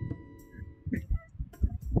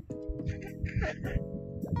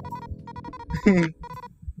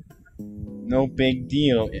 No big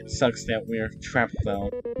deal. It sucks that we're trapped though.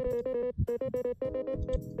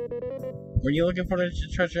 Were you looking for the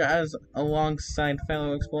treasure as alongside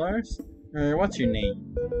fellow explorers? Or what's your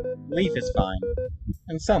name? Leaf is fine.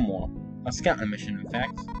 And some more. A scouting mission, in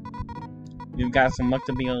fact. You've got some luck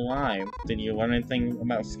to be alive. Did you learn anything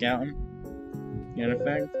about scouting? The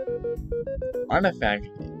artifact? Artifact?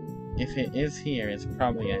 If it is here, it's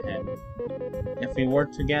probably ahead. If we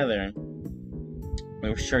work together,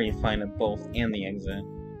 we're sure you find it both and the exit.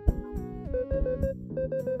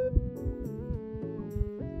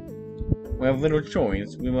 We have little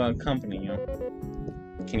choice. We will accompany you.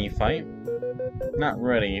 Can you fight? Not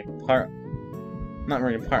really. Not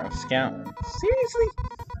really part of scouting. Seriously?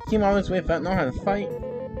 Came all this way if I don't know how to fight?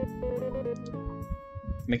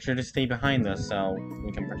 Make sure to stay behind us so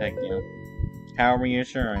we can protect you. How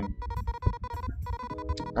reassuring.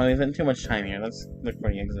 Oh, we spent too much time here. Let's look for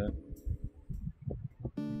the exit.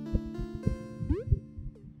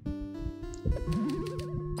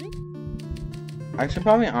 I should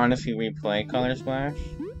probably honestly replay Color Splash.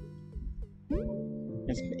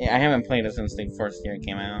 I haven't played it since the first year it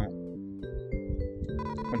came out.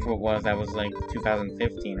 Which that was like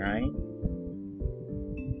 2015, right?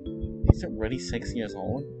 Is it really 6 years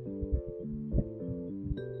old?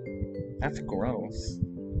 That's gross.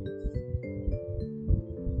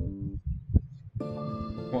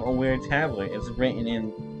 Well, a weird tablet. It's written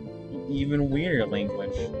in even weirder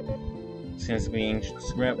language. Seems to be ancient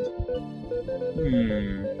script.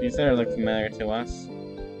 These letters look familiar to us.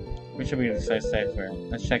 We should be decipher.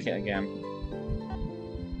 Let's check it again.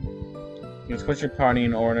 You switch your party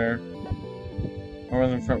in order. Or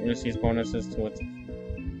in front receives bonuses to its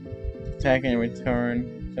attack and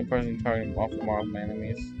return. The person targeting off the mark of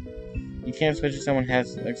enemies. You can't switch if someone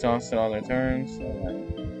has exhausted all their turns.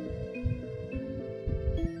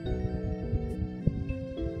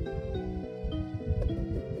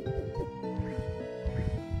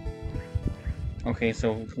 Okay,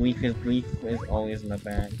 so Leaf is always in the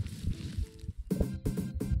back.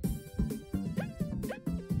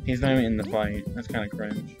 He's not even in the fight. That's kind of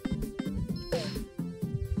cringe.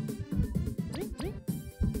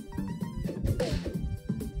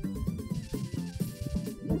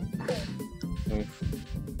 Oof.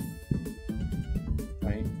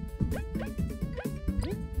 Right.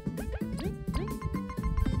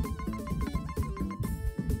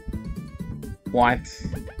 What?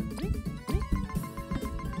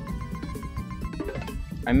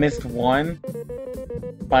 I missed one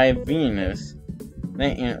by Venus.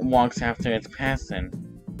 Then it walks after its passing.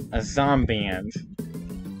 A zombie ant.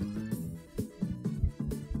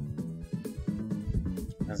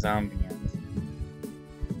 A zombie ant.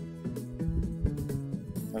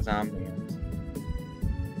 A zombie ant.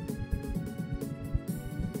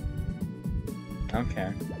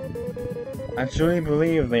 Okay. I truly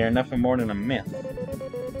believe they are nothing more than a myth.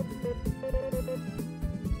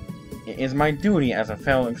 It is my duty as a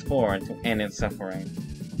fellow explorer to end its suffering.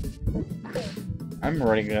 I'm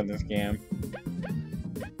really good at this game.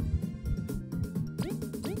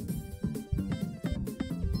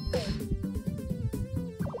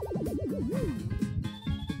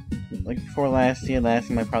 Like before last time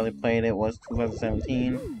I probably played it was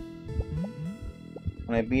 2017.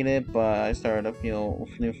 When I beat it, but I started a few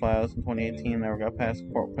new files in 2018 and never got past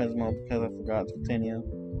Port Prismo because I forgot to continue.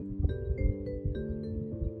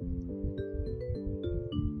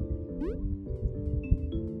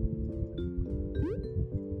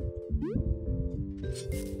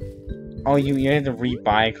 Oh, you had to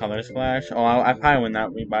rebuy Color Splash? Oh, I probably would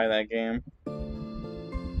not rebuy that game.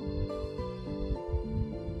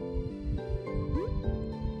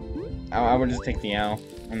 I would just take the L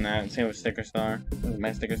on that. Same with Sticker Star.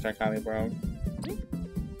 My Sticker Star copy broke.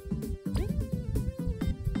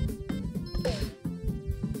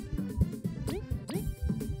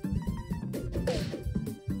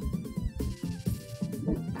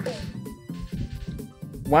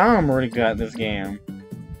 Wow, I'm really good at this game.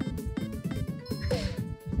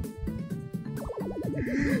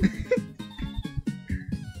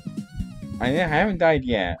 I haven't died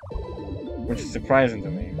yet, which is surprising to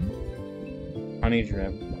me. Honey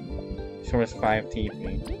Drip. Source 5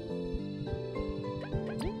 TP.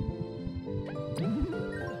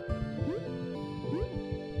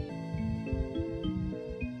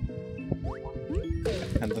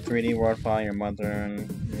 3D world file your mother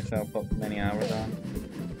and yourself put many hours on?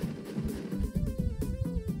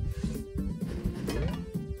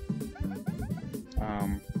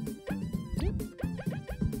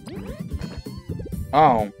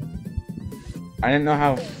 Oh. I didn't know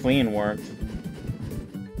how fleeing worked.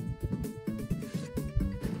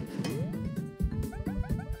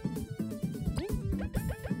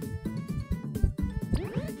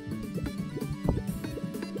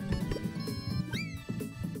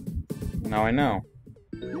 Now I know.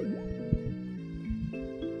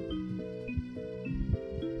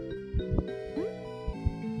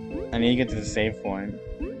 I need to get to the save point.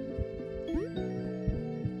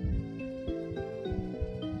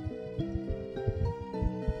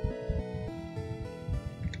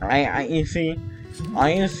 You see, I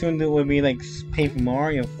assumed it would be like Paper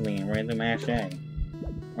Mario fleeing, right? The mash A.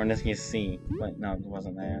 Or in this case C, but no, it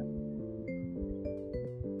wasn't that.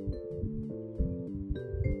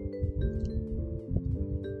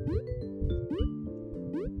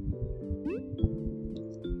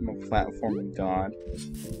 I'm a platforming god.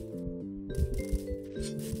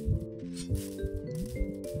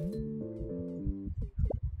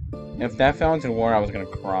 If that fell into water, I was gonna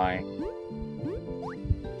cry.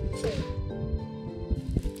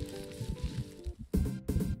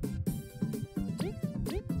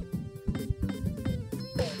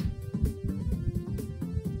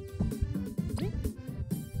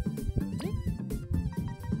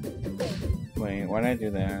 Wait, why did I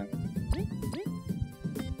do that?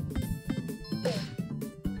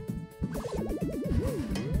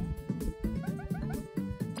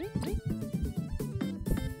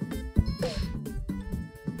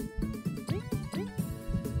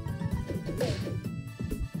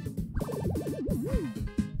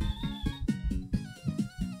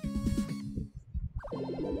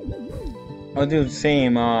 Oh, dude,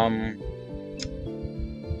 same,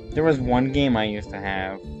 there was one game I used to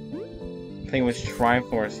have. I think it was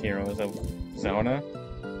Triforce Heroes of Zelda.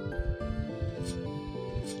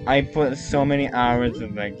 I put so many hours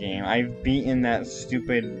in that game. I've beaten that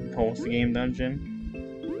stupid post-game dungeon.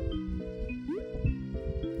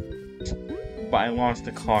 But I lost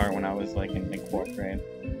a car when I was like in like 4th grade.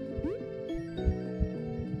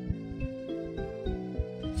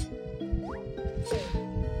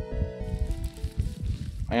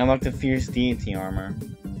 I unlocked the Fierce Deity armor.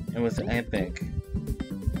 It was epic.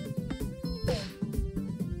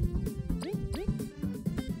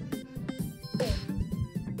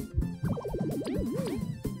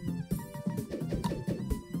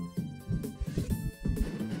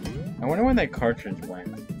 I wonder where that cartridge went.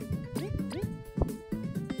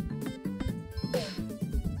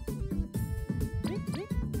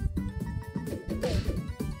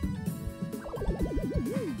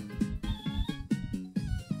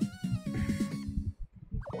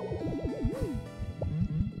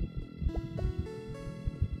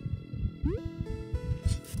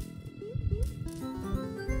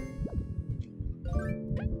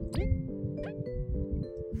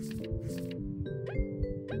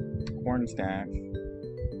 Corn stash.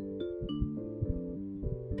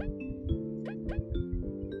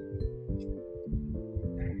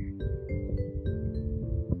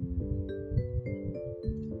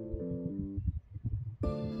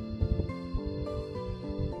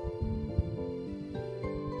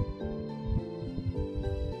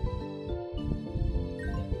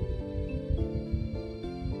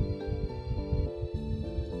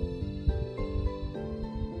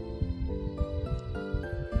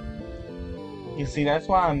 You see, that's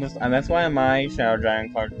why that's why my Shadow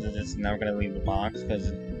Dragon cartridge is just never gonna leave the box,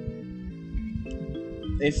 because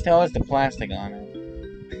it still has the plastic on it.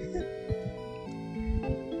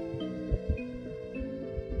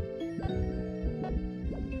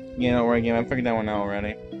 You know, right game, I figured that one out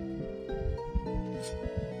already.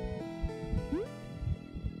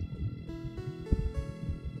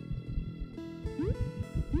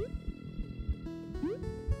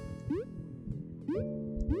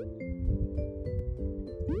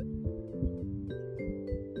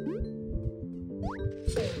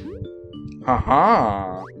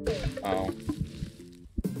 Haha! Oh.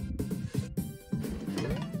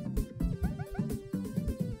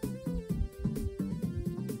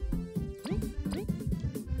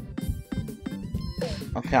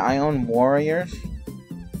 Okay, I own Warriors,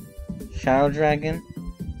 Shadow Dragon,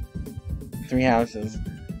 3 houses.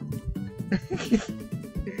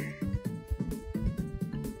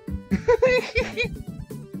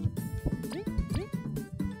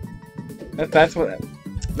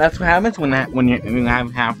 That's what happens when you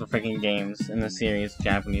have half the freaking games in the series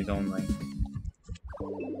Japanese only.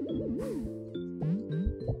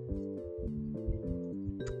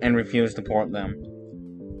 and refused to port them.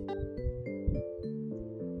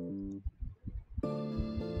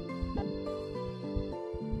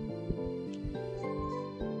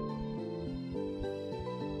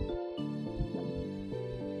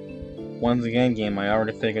 Once again, game, I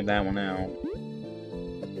already figured that one out.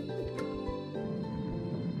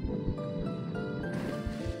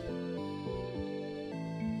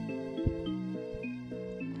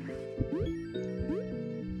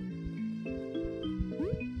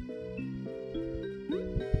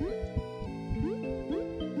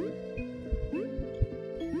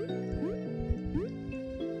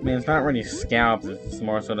 I mean, it's not really scalps, it's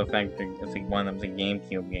more sort of the fact that it's like one of the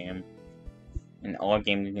GameCube game. And all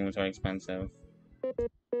GameCube games are expensive.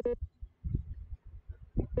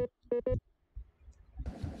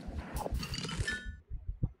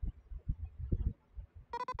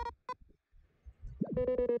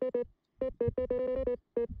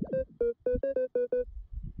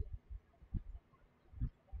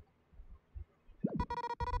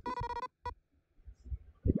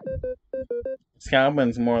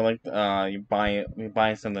 Scalping's more like you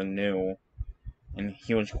buy something new in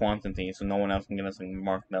huge quantities, so no one else can get us like,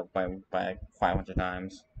 marked up by 500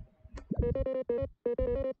 times.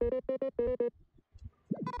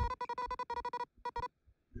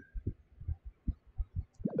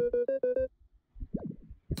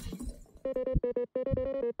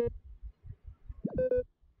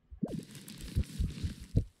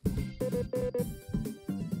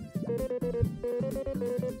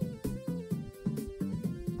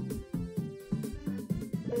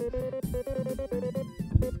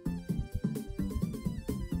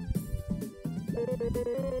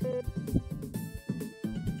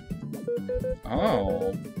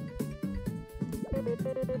 Oh.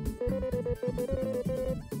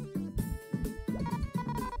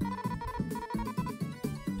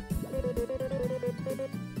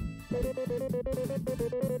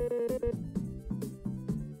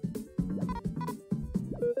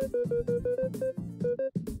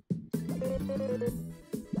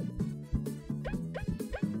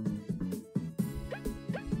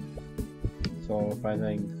 So if I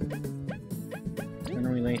like turn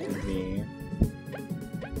relation V,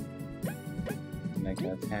 and I can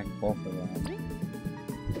attack both of them.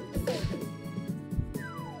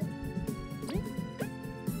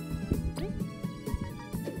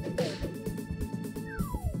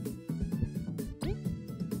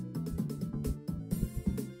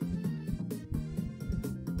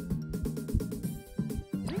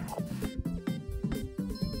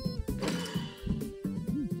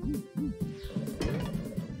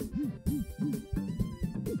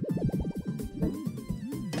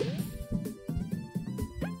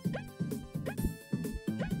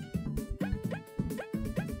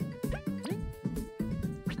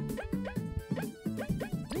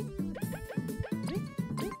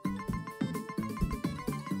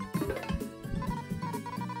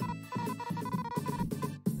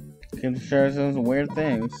 It shows those weird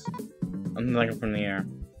things. I'm like from the air.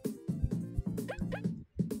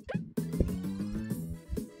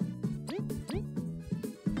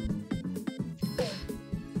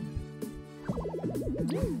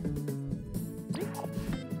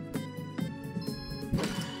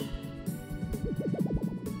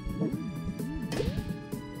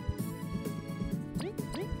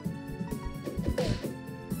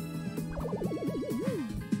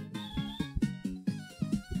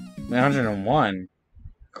 $101.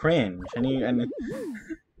 Cringe.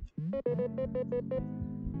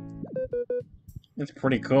 It's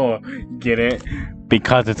pretty cool. Get it?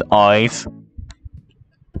 Because it's ice.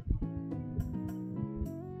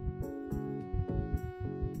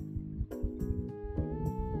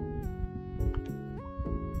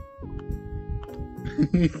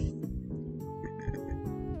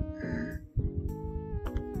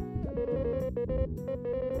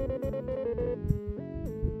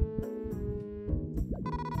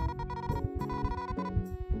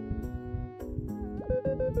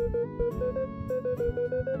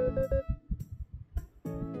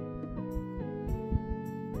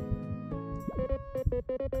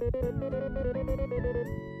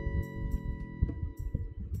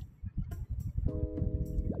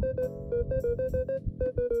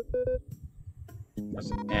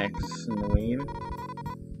 What's X in the lead?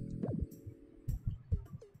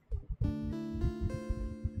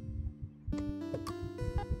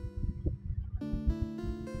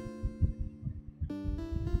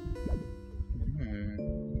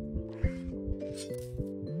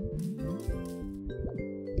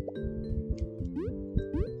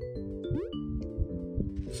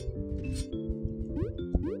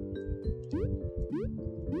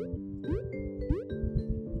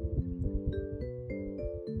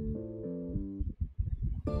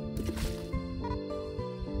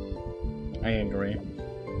 sorry.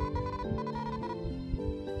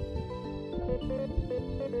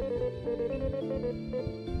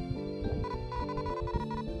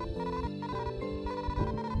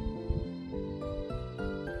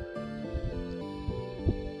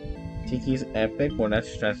 Tiki's epic? Well,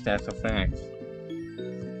 that's a fact.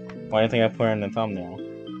 Why do you think I put her in the thumbnail?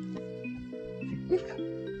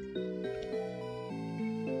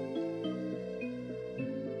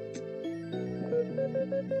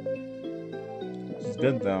 It's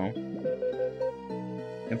good though.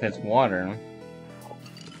 If it's water,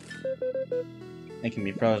 it can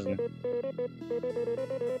be frozen.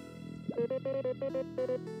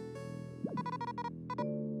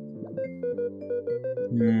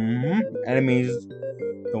 Enemies,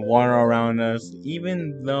 the water around us,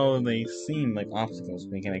 even though they seem like obstacles,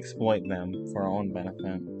 we can exploit them for our own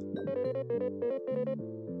benefit.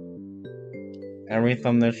 Every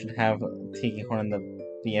thumbnail should have Tiki Horn in the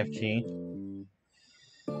BFG.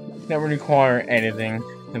 That would require editing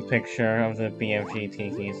the picture of the BFG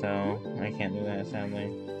Tiki, so I can't do that sadly.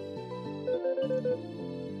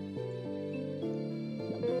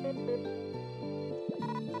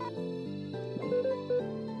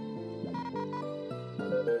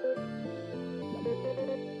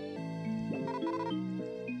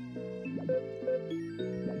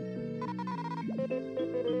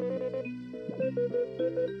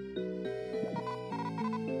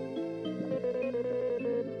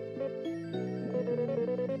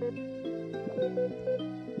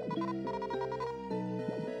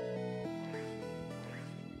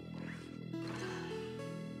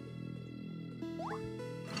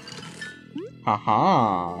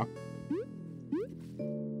 Haha!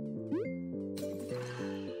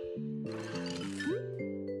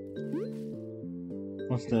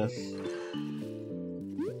 What's this?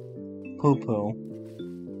 Poo-poo.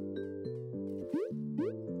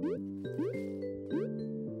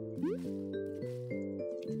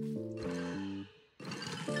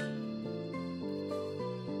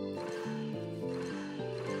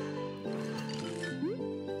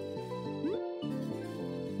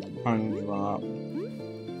 Honey drop.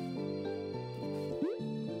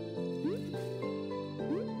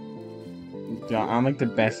 Yeah, I'm like the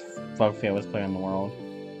best Fables player in the world.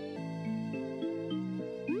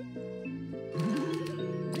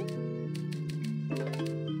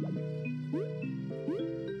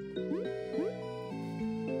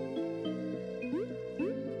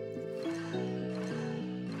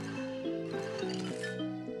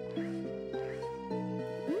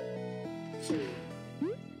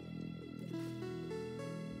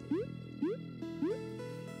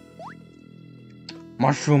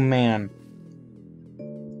 Mushroom Man.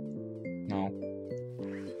 No.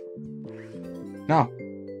 No.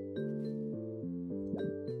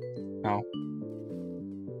 No.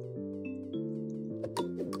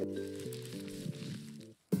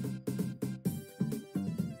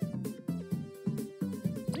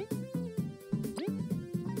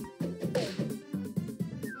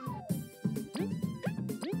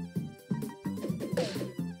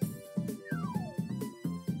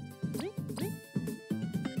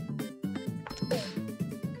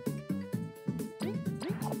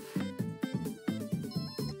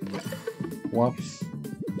 Whoops.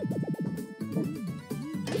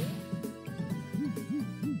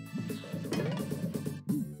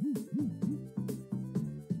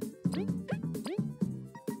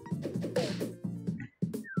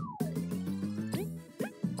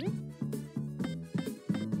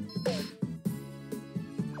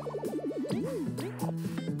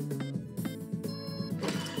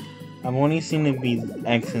 I've only seen it be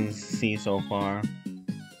X and C so far.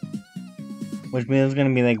 Which means it's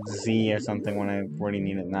gonna be like Z or something when I really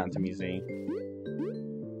need it not to be Z.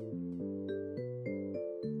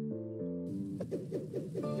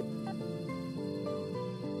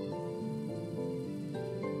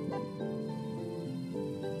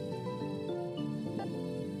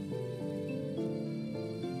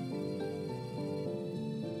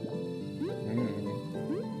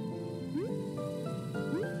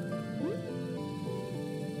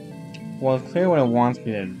 Well, it's clear what it wants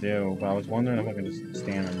me to do, but I was wondering if I could just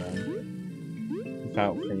stand on them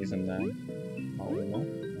without freezing them. Oh, well,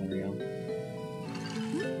 there we go.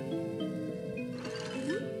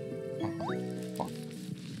 Oh, fuck.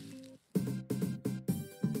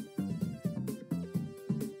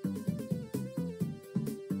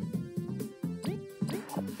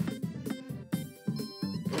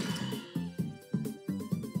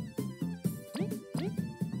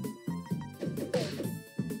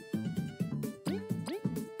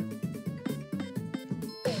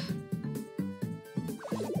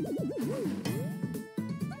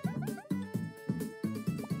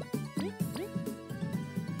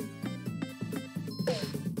 I'm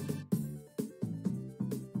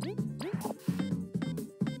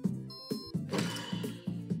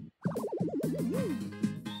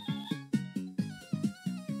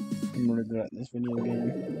really good at this video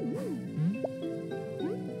game.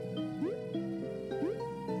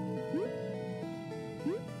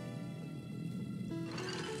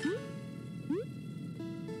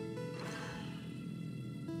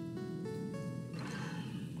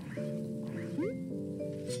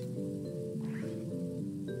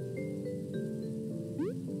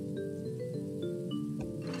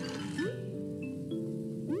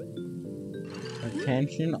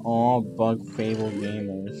 Attention all bug Fable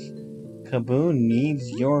gamers. Kaboo needs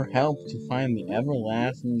your help to find the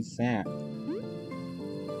everlasting sap.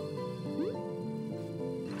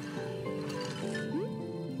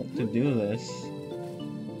 But to do this,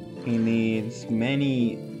 he needs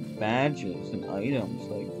many badges and items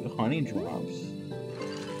like honey drops.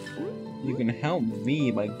 You can help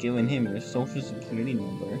V by giving him your social security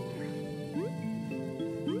number.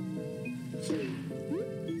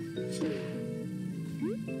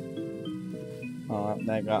 Oh,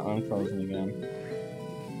 that got unfrozen again.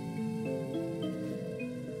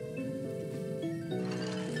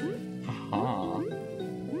 Haha.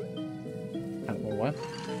 What?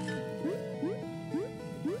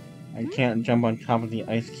 I can't jump on top of the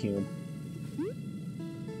ice cube.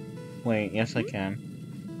 Wait, yes I can.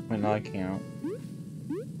 Wait, no I can't.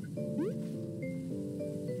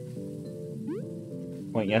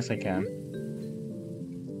 Wait, yes I can.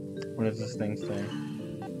 What does this thing say?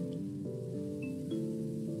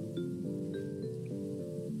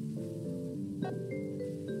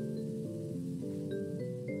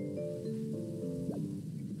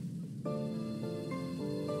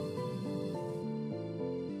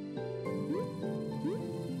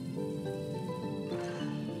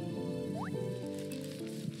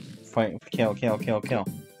 Fight, kill, kill, kill, kill.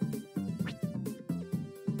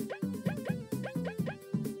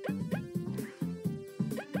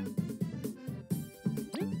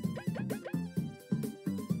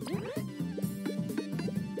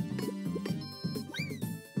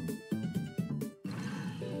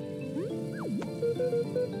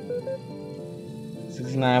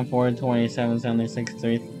 Six nine 427 76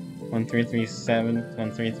 3 1337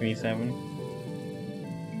 1337.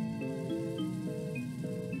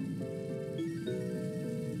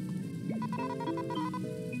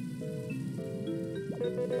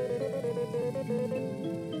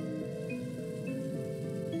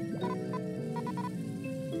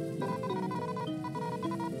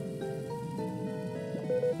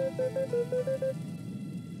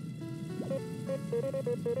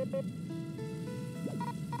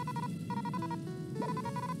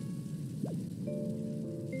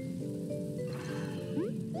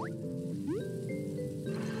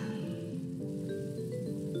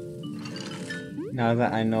 Now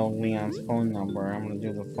that I know Leon's phone number, I'm gonna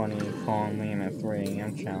do the funny calling Leon at 3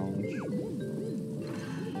 AM challenge.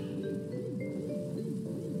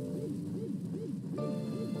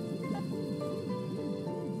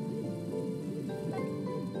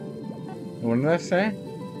 What did I say?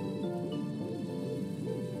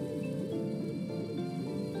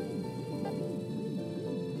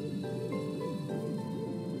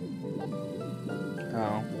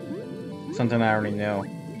 Oh. Something I already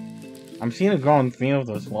knew. I'm seeing a growing theme of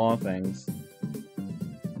those law things.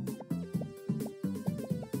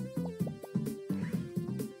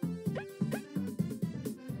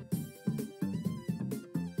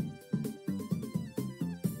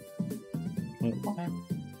 Wait, what?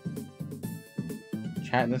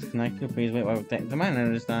 Chat disconnected, please wait, wait, did my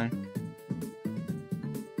internet just die?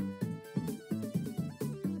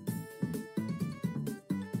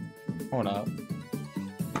 Hold up.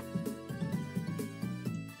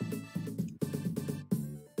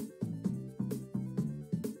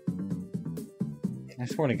 I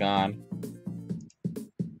swear to God.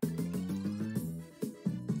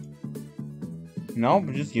 Nope,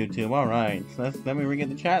 just YouTube. Alright, so let me re-get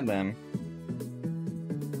the chat then.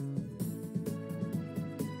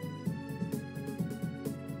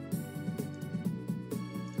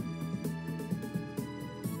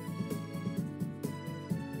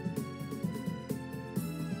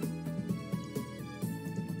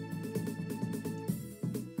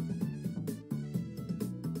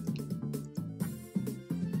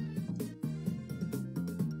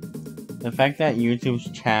 The fact that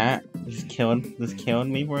YouTube's chat just killed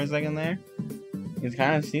me for a second there is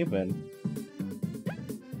kind of stupid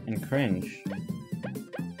and cringe.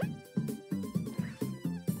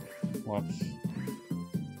 Whoops.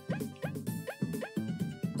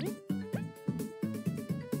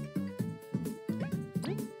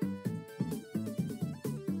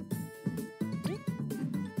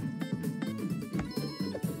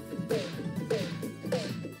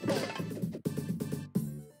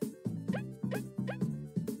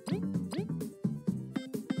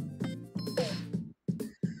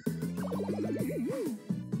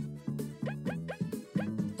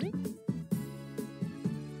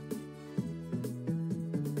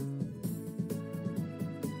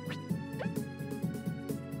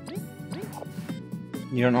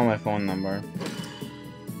 You don't know my phone number.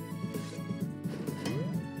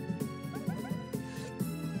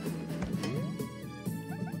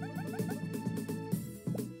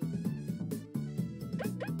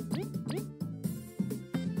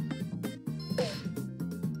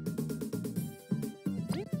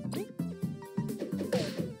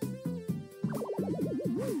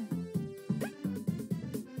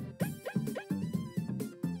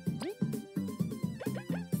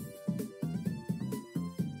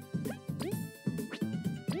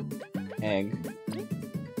 Egg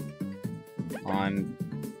on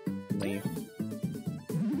leaf.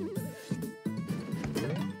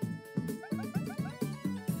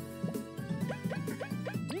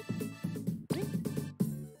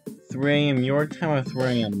 $3 AM your time or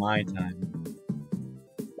 3 AM my time?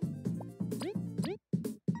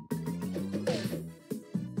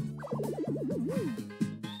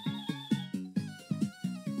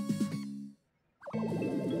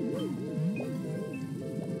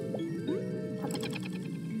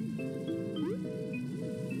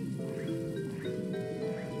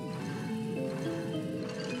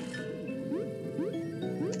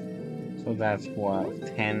 So that's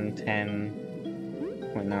what, 10.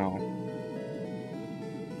 Wait, no.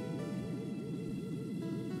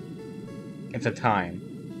 It's a time.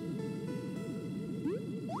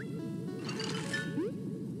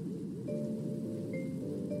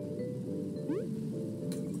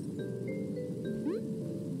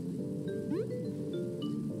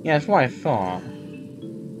 Yeah, that's what I thought.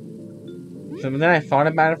 So then I thought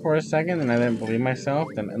about it for a second, and I didn't believe myself.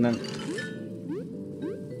 And then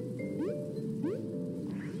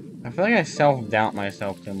I feel like I self-doubt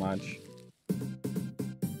myself too much.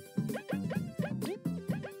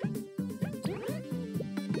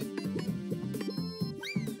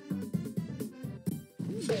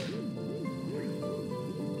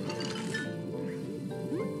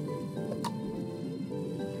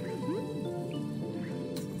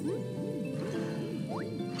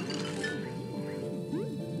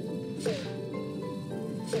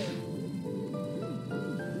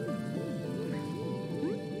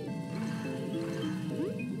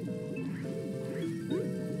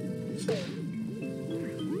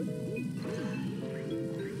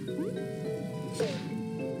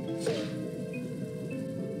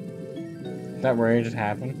 Is that where it just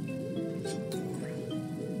happened?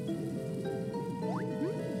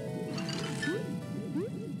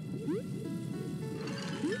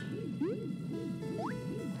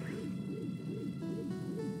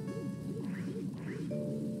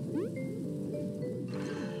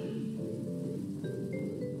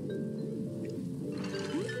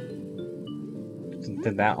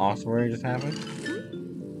 Did that also where it just happened?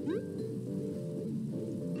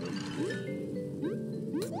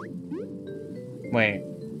 Wait.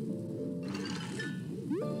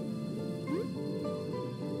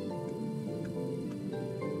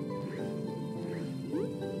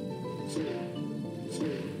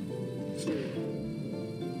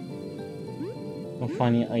 A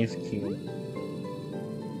funny ice cube.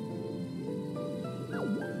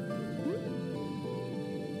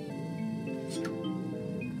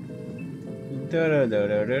 Do do do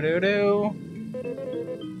do do do do.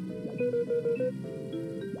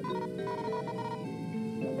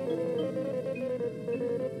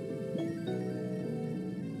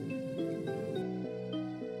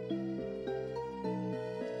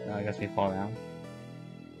 I guess we fall down.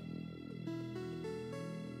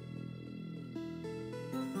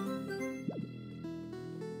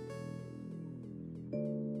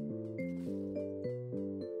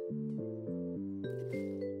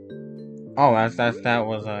 Oh, that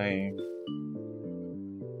was a.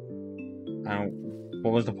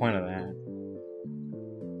 What was the point of that?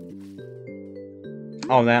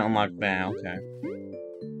 Oh, that unlocked that. Okay.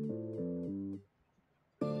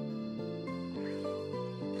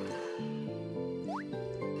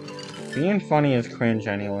 Being funny is cringe,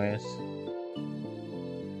 anyways.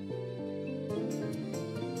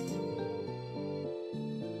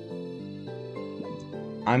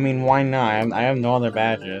 I mean, why not? I have no other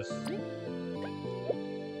badges.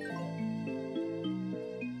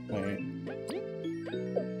 Wait.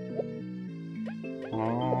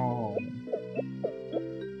 Oh.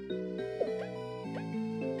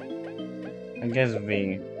 I guess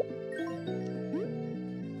V.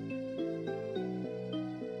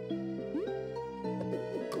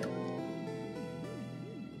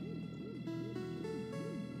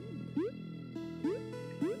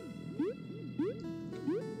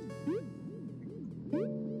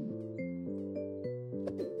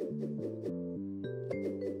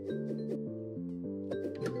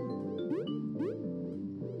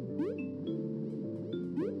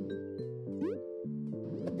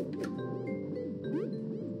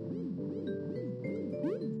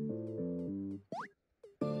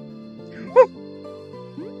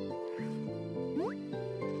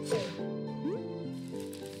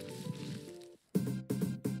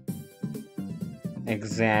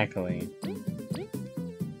 Exactly.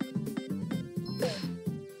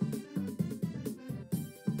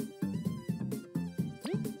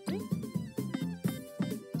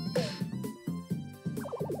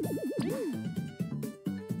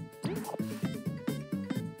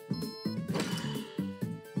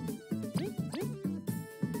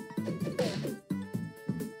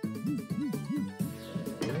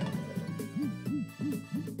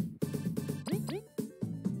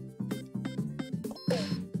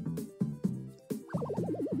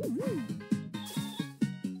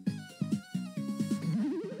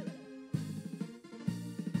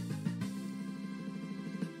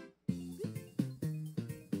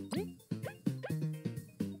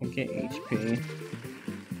 Okay, HP.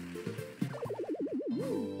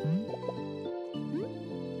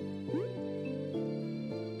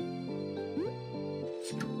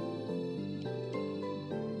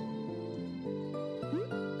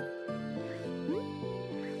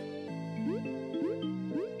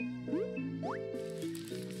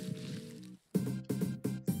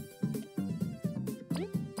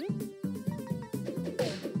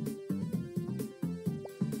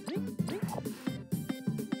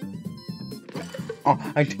 Oh,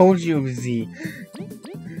 I told you it was Z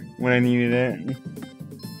when I needed it.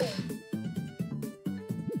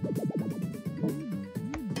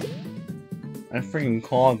 I freaking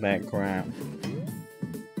called that crap.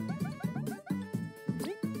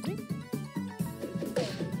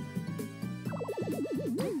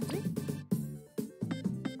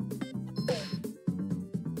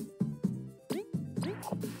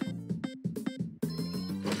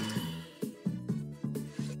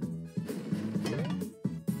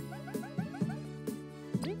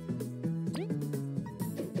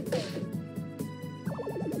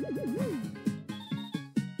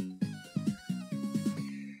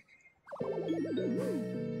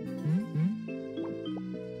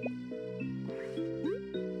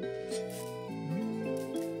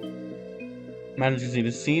 Majesty,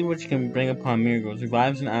 the seed which can bring upon miracles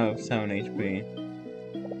revives an out of 7 HP.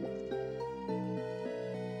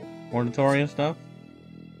 Oratoria stuff?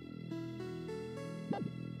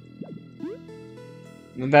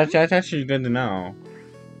 That's actually good to know.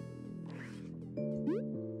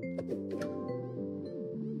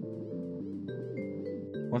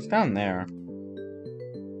 What's down there?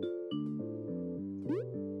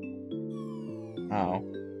 Oh.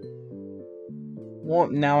 Well,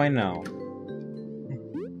 now I know.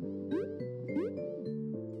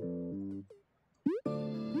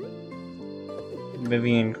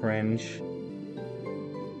 Vivian cringe.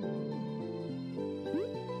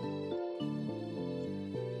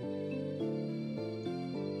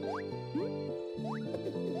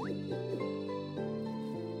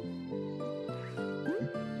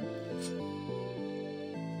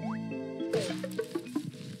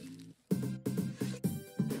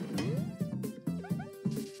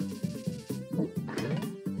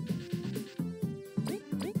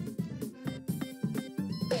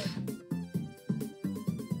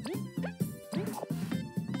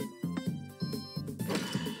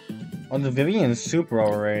 Oh, the Vivian is super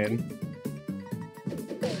overrated.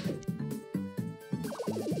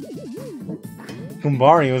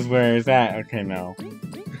 Kumbari was where is that? Okay, no.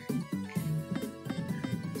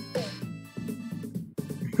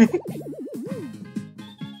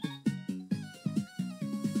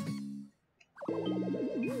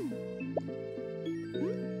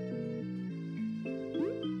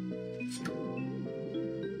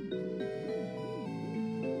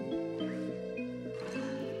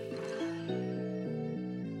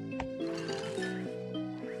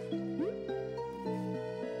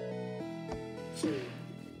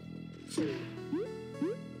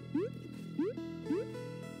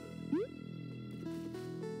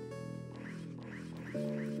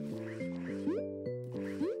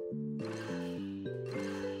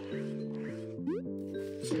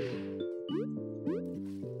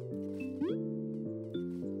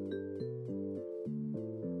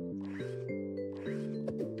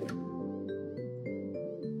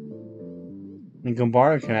 And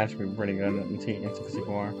Gombaro can actually be pretty good in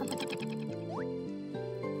 64.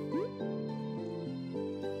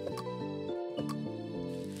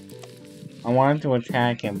 I wanted to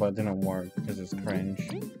attack him, but it didn't work because it's cringe.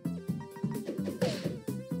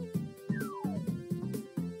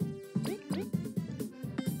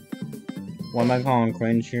 What am I calling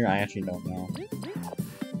cringe here? I actually don't know.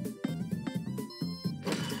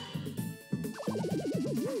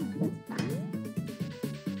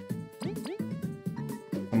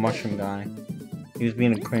 A mushroom guy. He was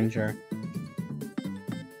being a cringer.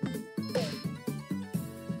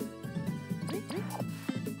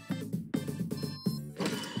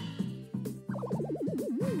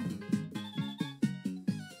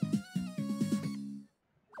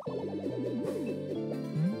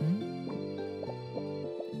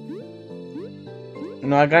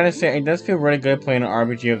 No, I gotta say, it does feel really good playing an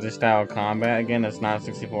RPG of this style of combat. Again, it's not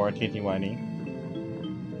 64 TTYD.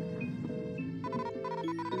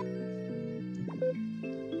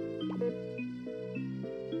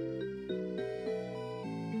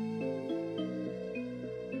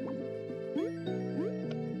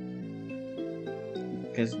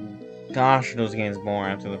 Because, gosh, those games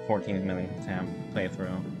boring after the 14 millionth attempt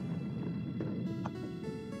playthrough.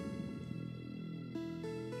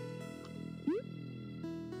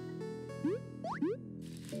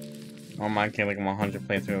 Oh my god, like 100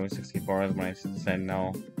 playthrough with 64 is when I said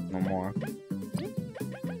no more.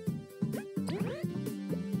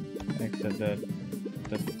 Except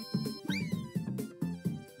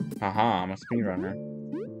haha, I'm a speedrunner.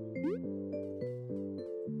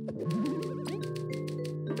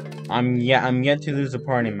 I'm yet to lose a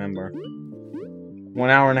party member. 1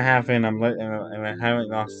 hour and a half in, and I haven't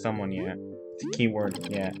lost someone yet. It's a keyword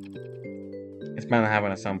yet. It's bound to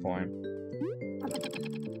happen at some point.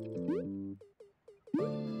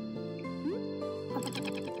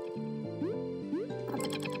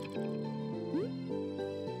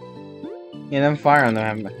 Yeah, them fire on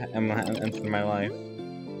them entered my life.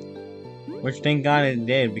 Which thank God it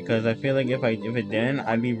did, because I feel like if it didn't,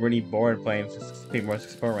 I'd be really bored playing Paper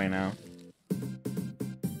 64 right now.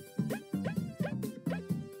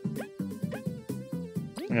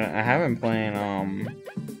 I haven't played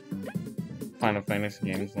Final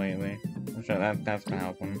Fantasy games lately, which that's been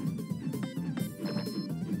helping.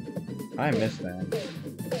 I miss that.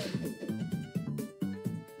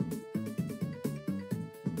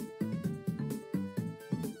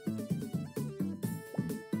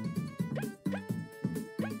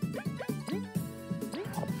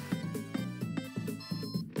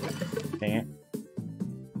 Dang it.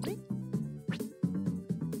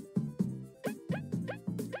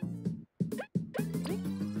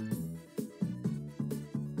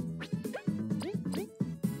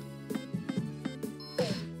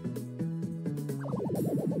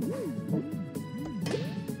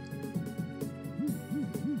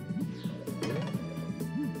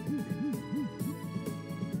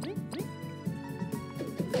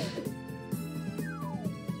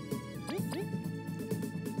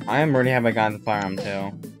 I am really happy I got into Fire Emblem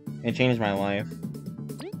too. It changed my life.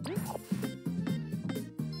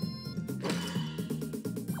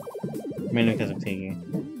 Mainly because of Tiki.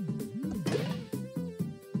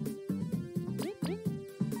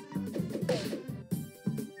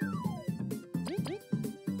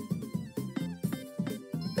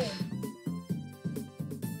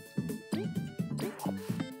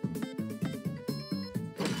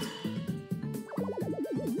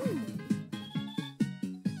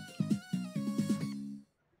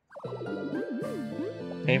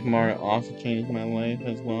 Paper Mario also changed my life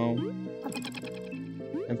as well.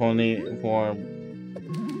 If only for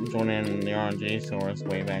joining the RNG source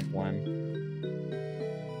way back when.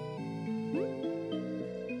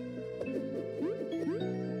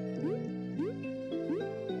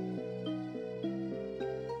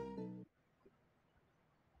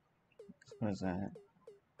 What is that?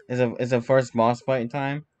 Is it first boss fight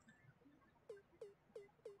time?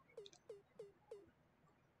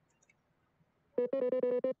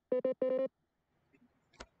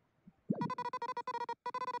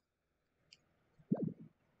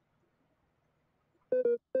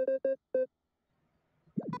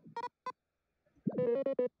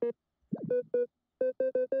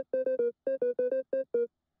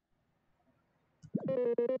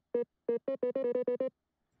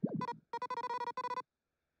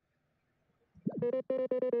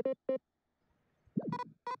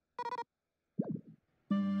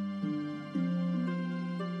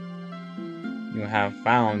 You have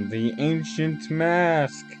found the ancient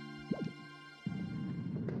mask!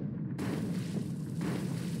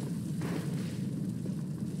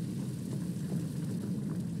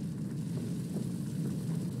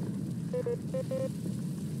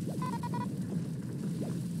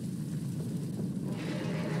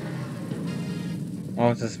 Oh,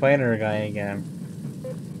 it's a spider guy again.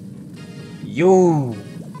 You!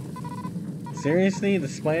 Seriously? The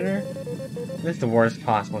spider? This is the worst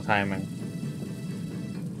possible timing.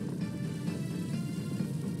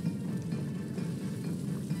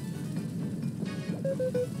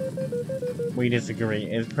 We disagree.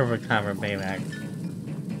 It's perfect time for payback.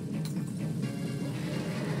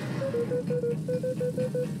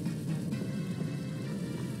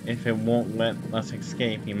 If it won't let us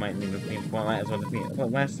escape, he might need to be. Well, that is what the.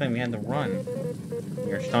 But last time we had to run.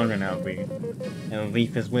 We are stronger now, we. And the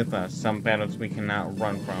leaf is with us. Some battles we cannot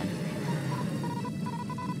run from.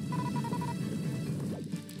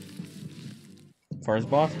 First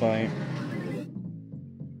boss fight.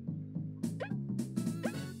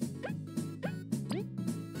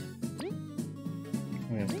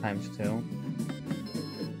 2.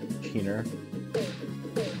 Cheater.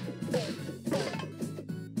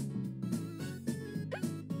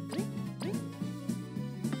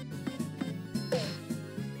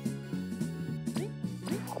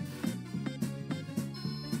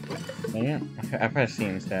 Yeah, I pressed C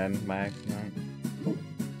instead by accident.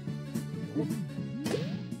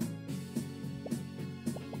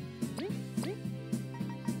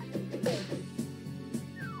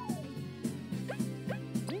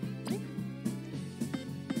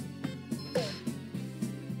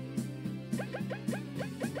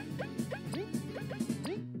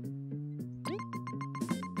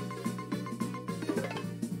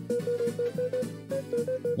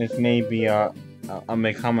 This may be a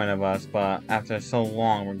big comment of us, but after so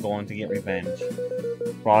long, we're going to get revenge.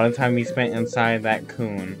 For all the time we spent inside that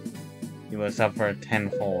coon, he will suffer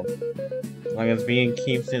tenfold. As long as B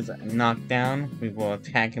keeps his knocked down, we will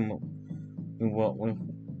attack him. We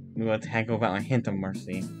will attack without a hint of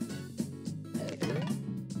mercy.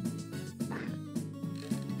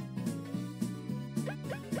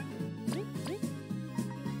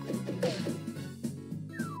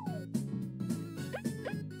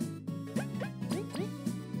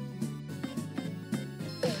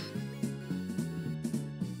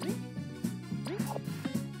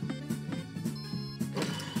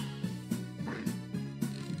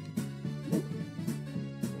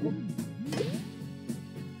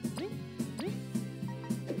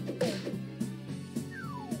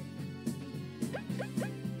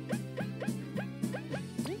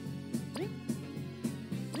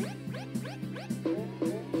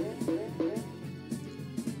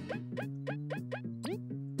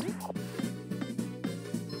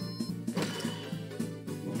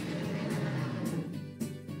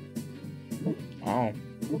 Oh.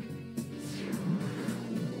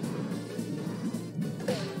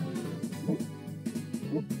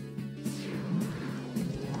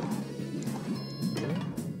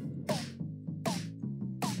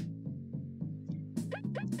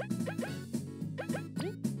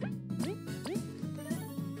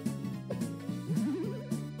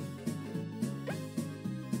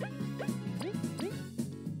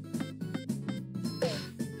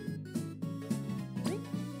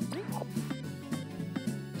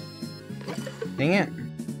 Dang it.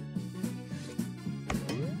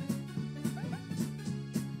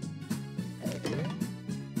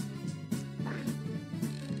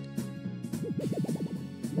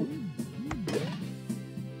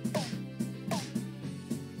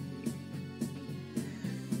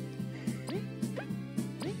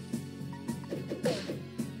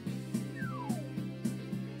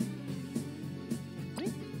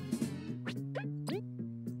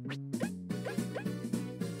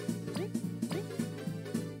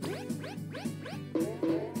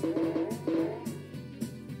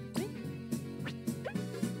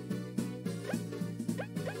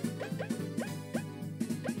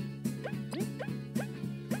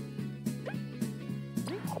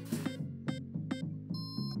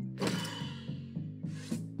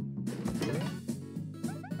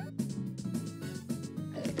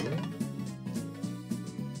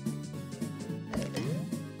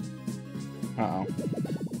 Uh-oh.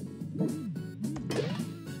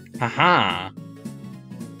 Haha!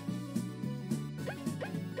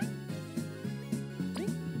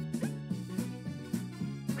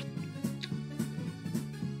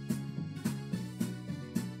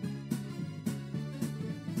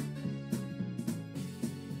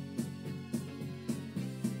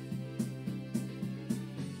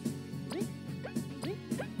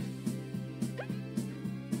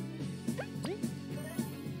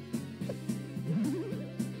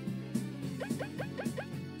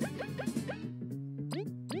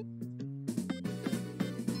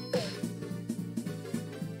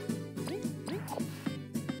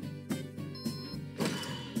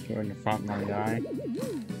 You're in the front, my guy.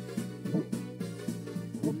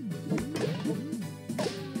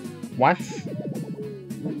 What?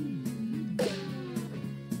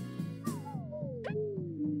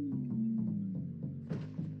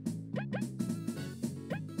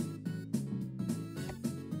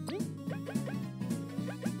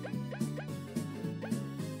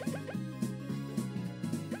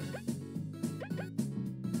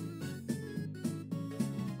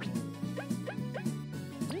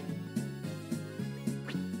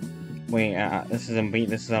 Wait, this is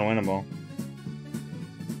unwinnable.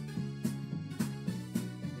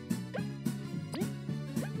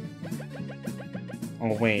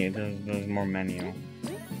 Oh wait, there's more menu.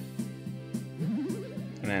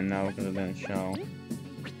 And then no, because it didn't show.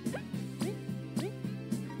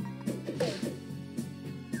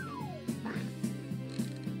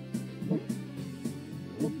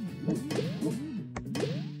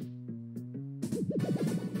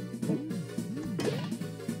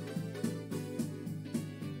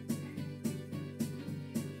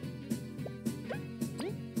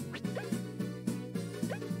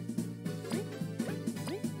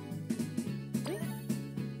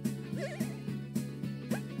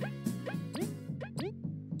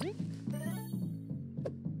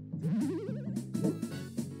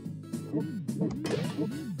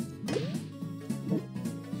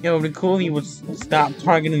 It would be cool if you would stop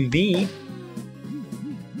targeting V.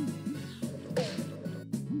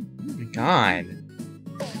 Oh my God.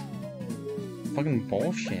 Fucking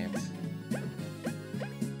bullshit.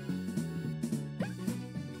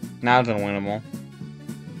 Now it's unwinnable.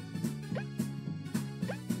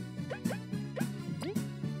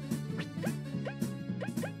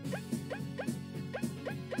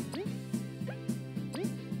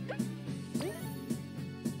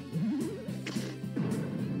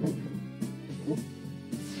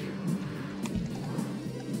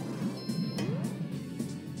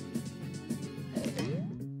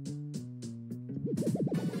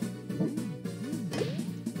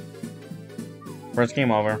 First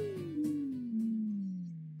game over.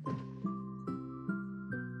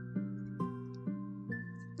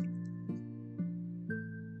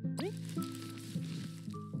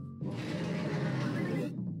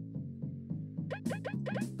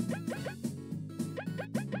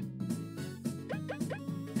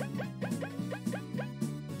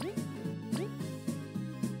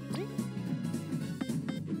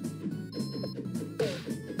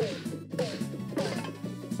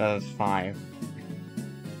 That's 5.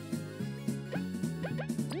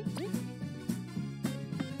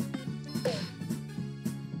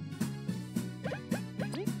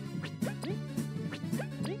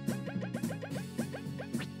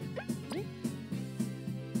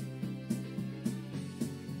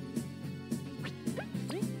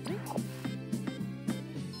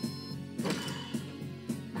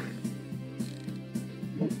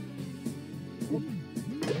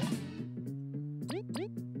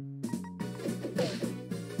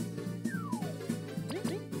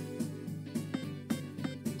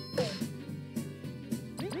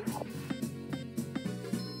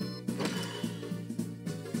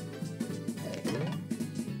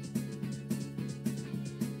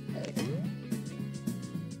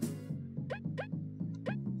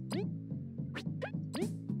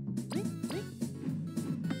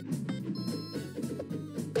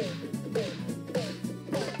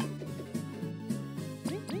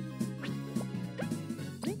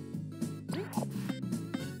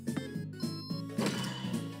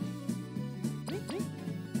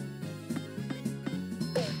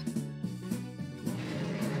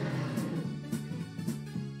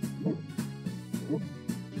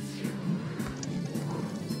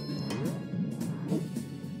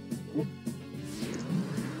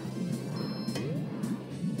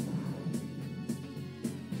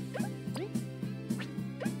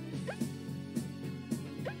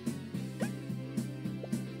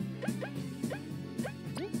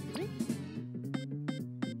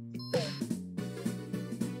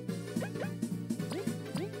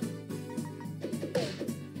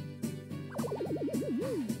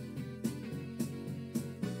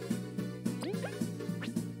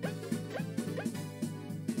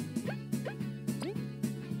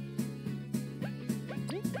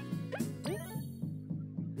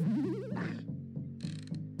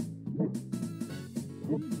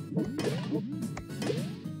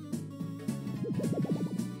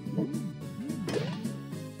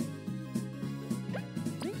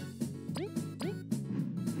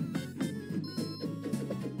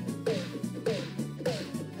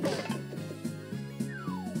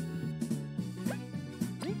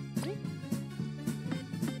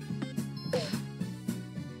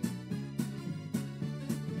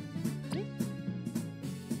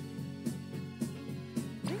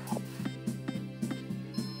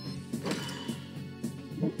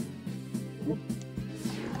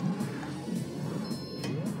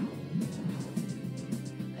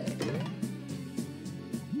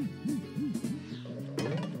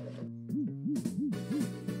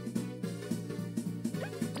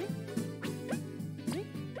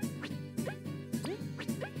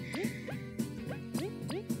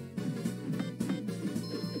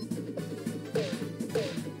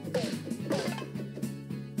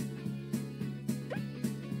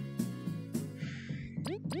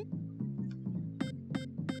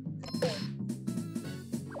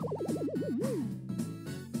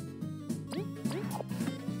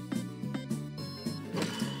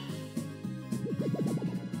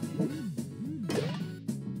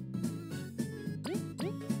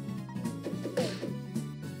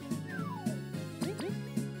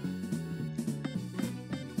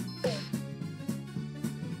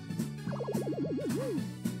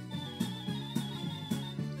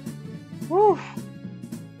 Whew.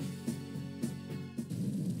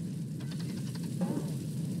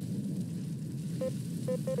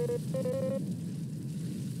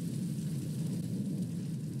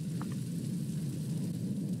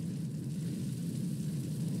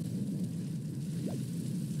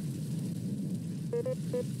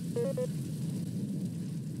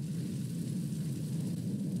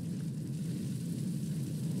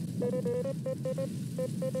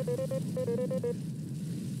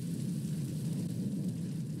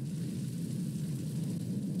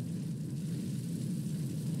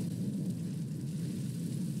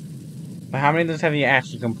 But how many of those have you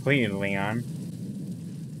actually completed, Leon?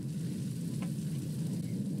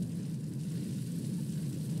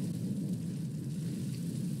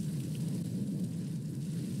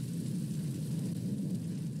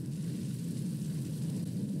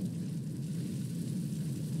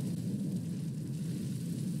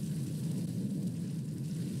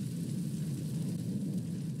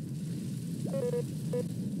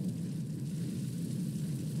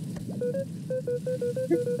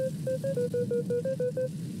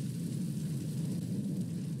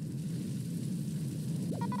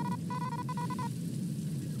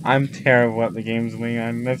 I'm terrible at the games,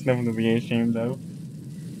 Leon. That's nothing to be ashamed of.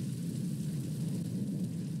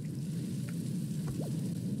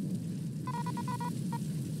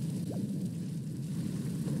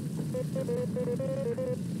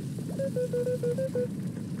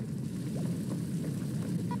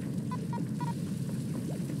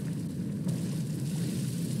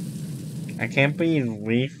 I can't believe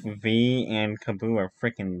Leaf, V, and Kaboo are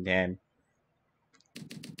freaking dead.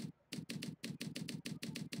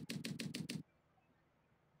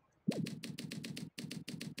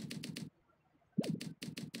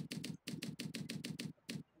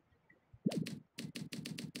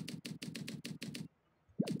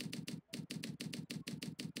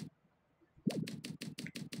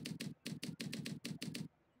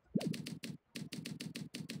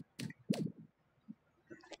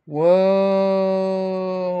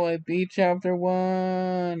 Whoa! I beat chapter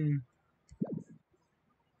 1!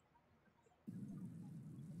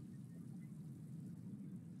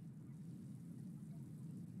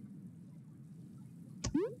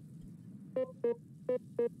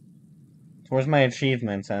 Where's my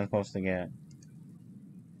achievements I'm supposed to get?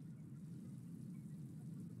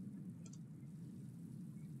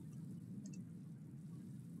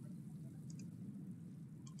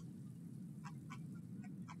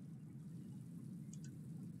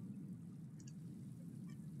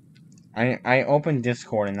 I opened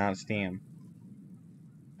Discord and not Steam.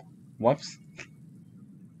 Whoops.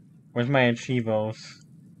 Where's my achievos?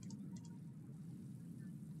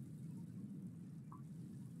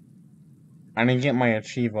 I didn't get my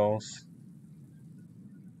achievos.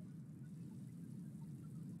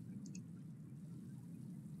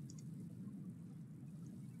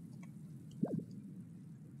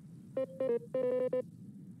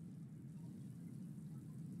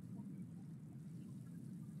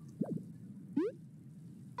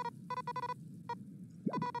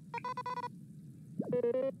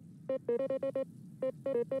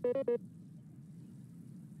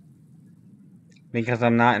 Because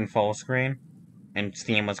I'm not in full screen and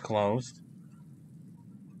Steam was closed.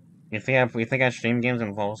 You think I stream games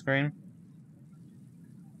in full screen?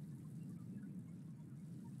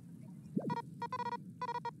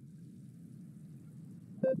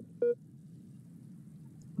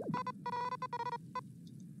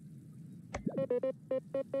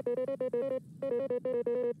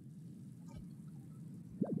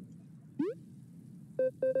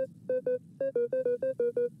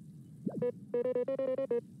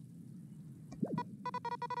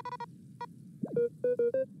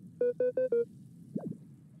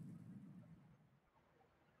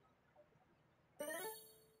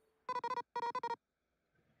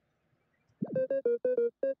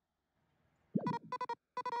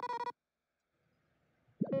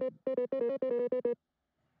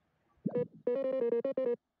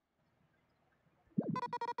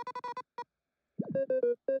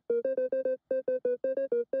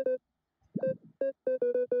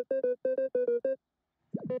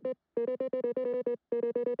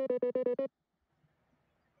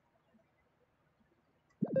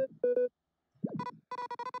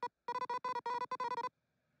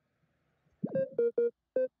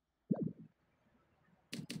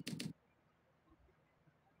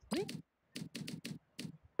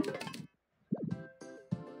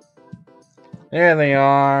 There they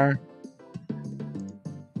are.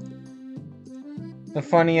 The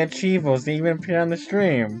funny achievos, they even appear on the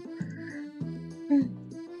stream.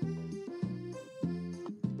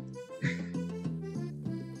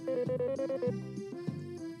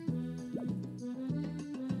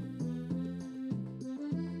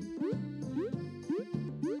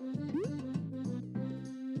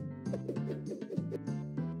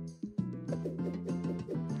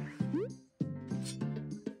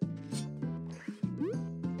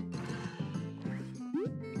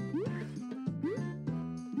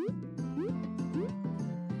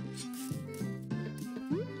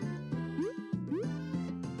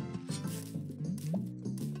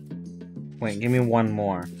 Wait, give me one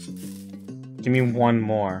more. Give me one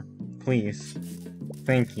more. Please.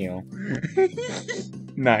 Thank you.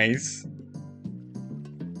 Nice.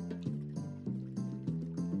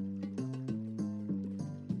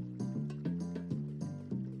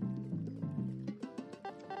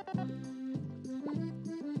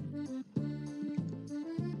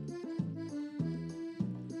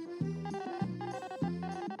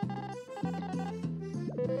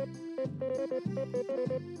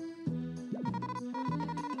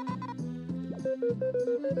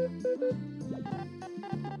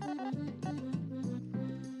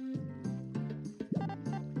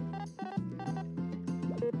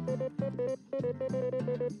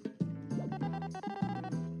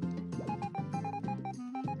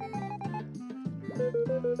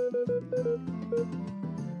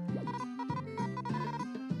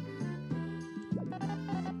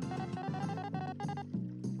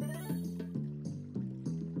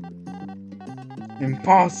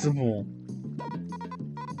 Impossible.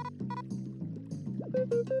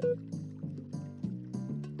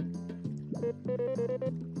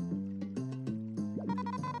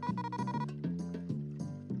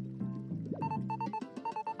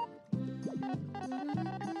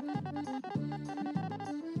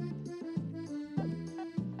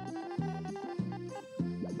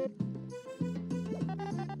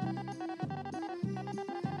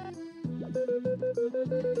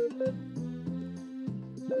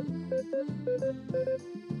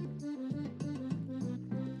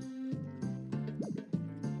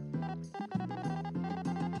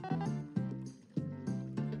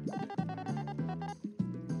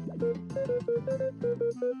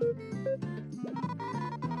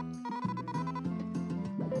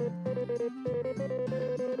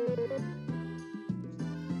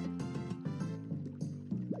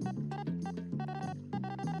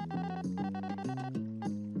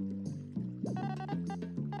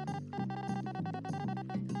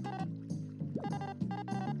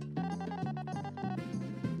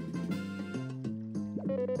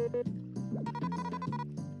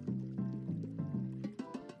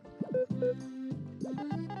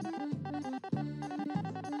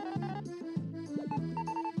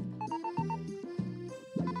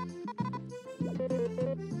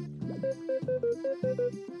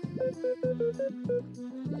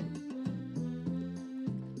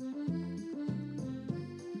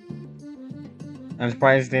 I'm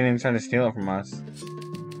surprised they didn't try to steal it from us.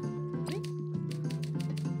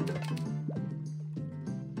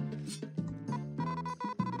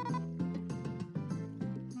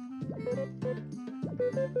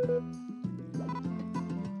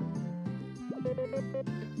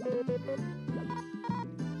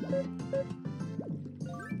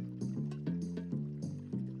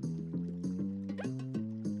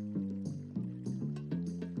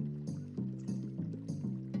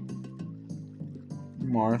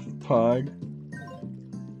 Marth Pug.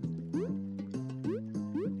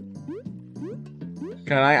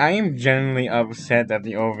 God, I am genuinely upset that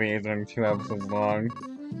the OVA is only 2 episodes long.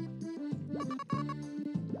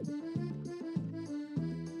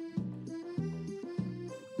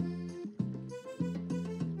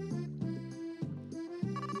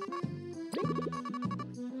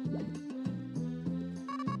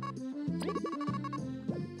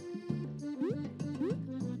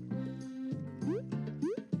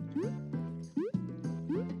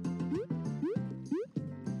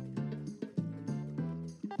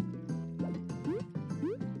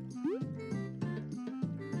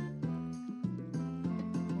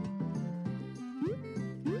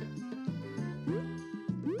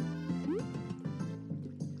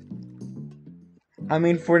 I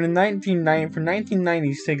mean, for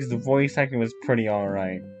 1996, the voice acting was pretty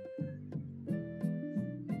alright.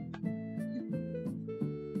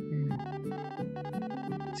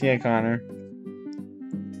 See ya, Connor.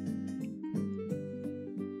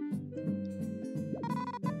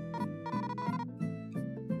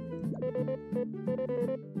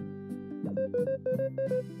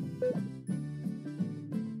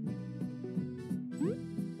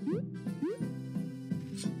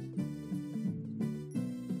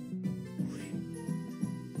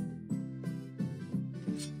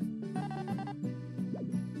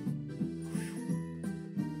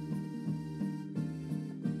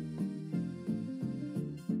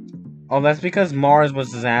 Oh, that's because Mars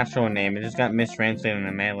was his actual name. It just got mistranslated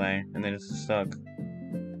into Melee, and then it's stuck.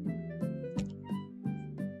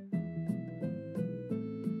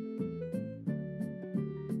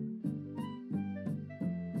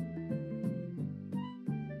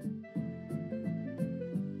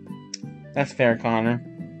 That's fair, Connor.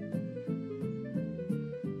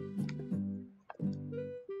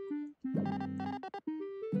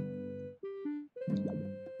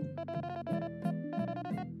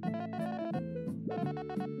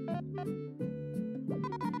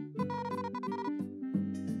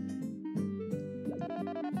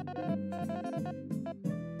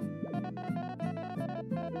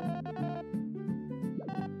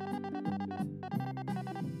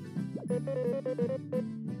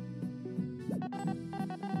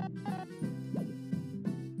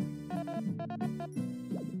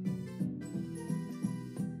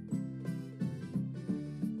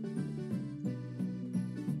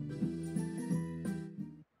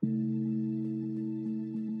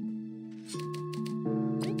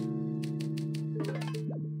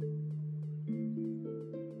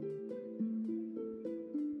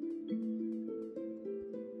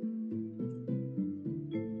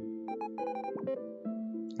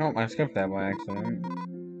 Oh, I skipped that by accident.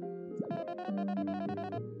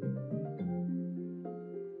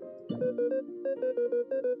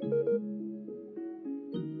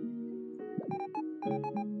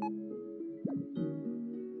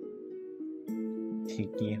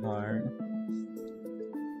 Tiki heart.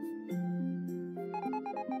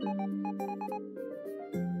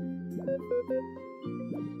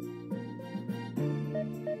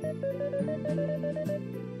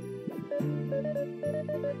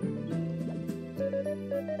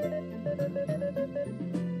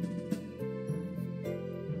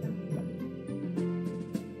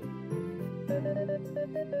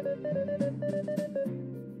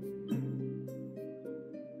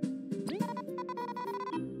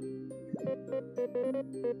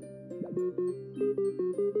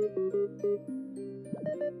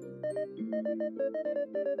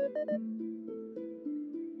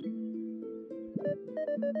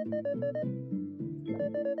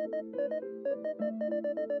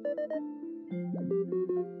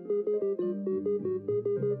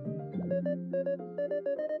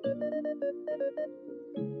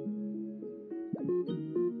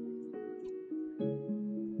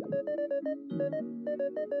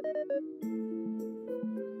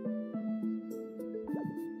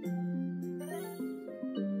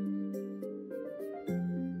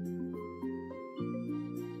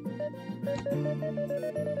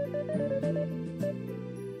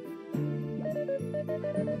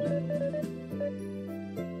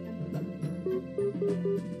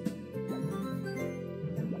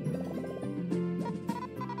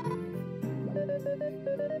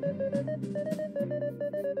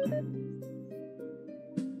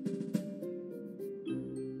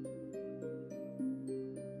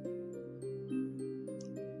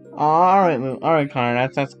 Alright, Connor,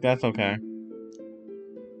 that's okay.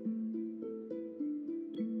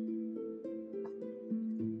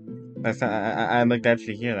 I'd like to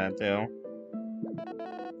actually hear that too.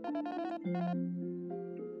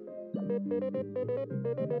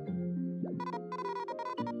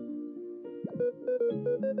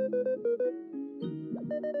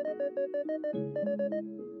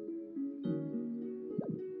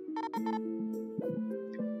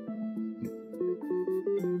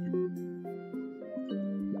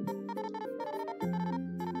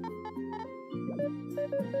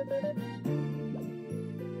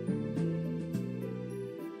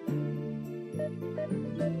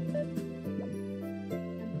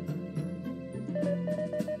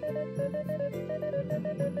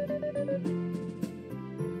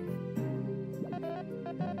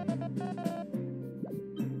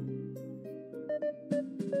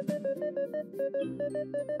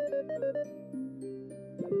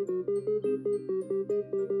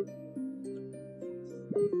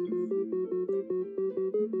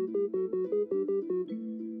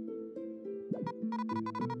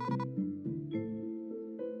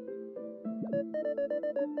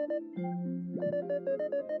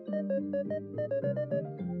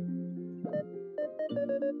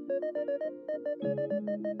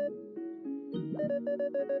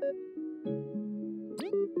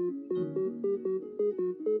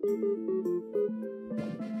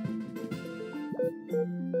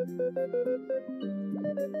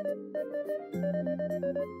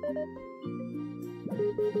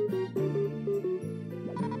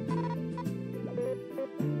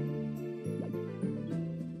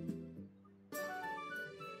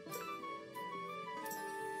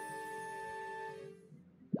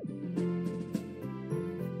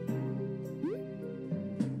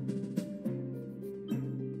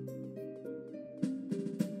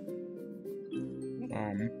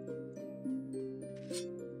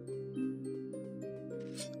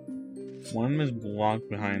 One is blocked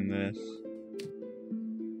behind this.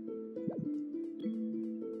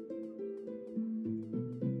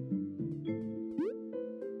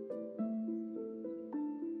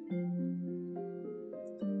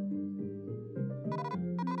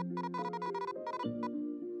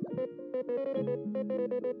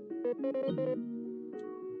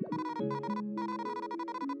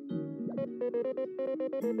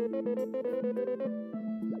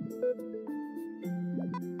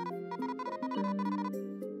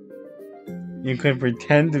 You could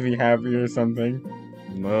pretend to be happy or something.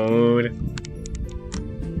 Mode.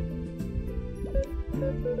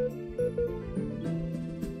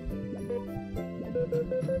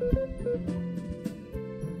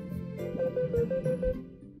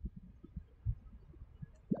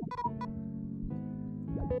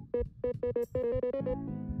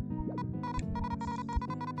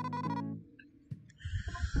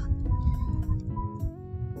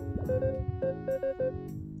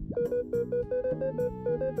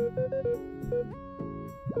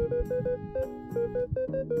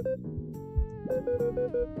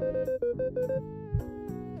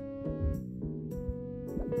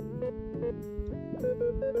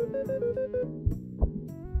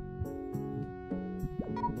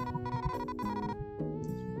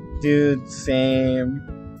 Dude, same.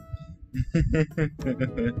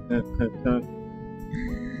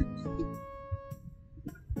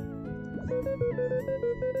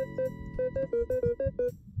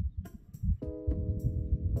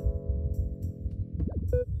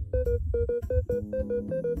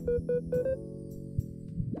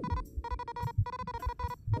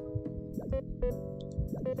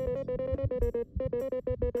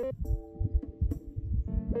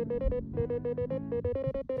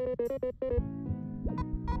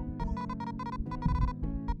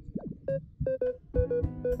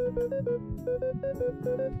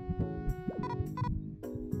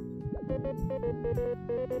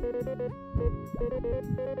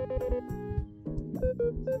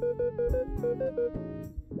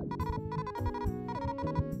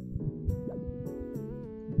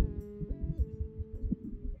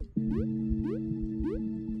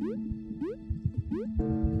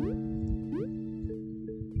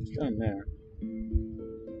 What's down there?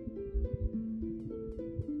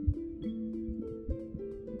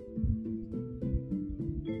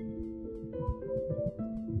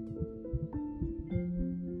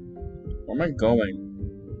 Where am I going?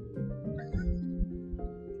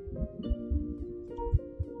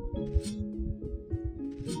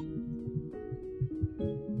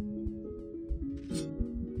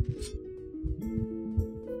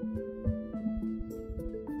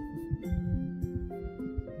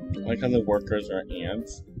 I like how the workers are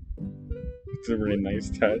ants. It's a really nice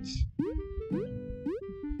touch.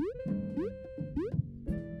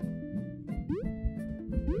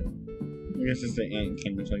 I guess it's the ant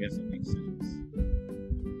kingdom, so I guess it makes sense.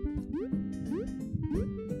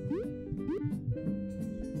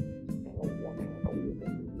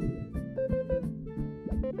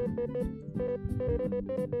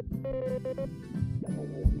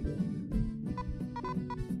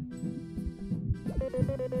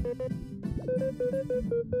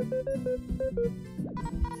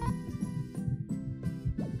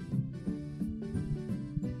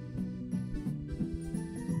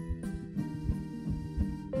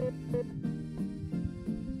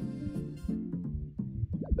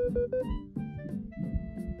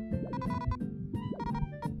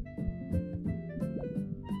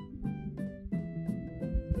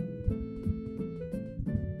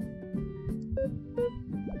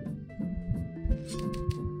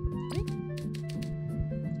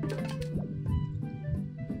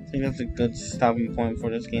 I think that's a good stopping point for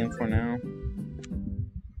this game for now.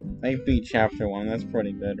 I beat chapter 1, that's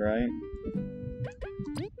pretty good, right?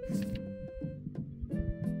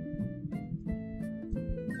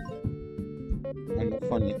 On the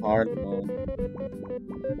funny hard mode.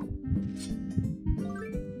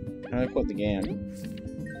 How do I quit the game?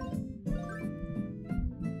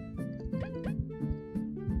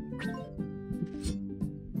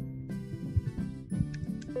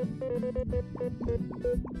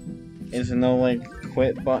 Is there no, like,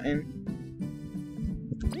 quit button?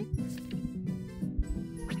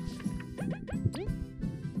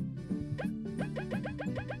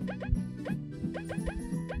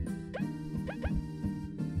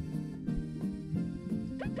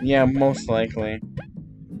 Yeah, most likely.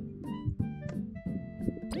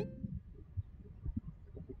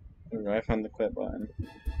 I found the quit button.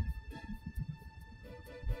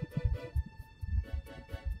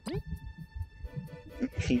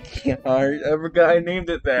 Kiki Heart, I forgot I named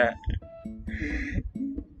it that.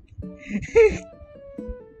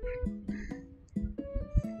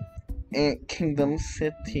 Ant Kingdom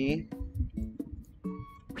City.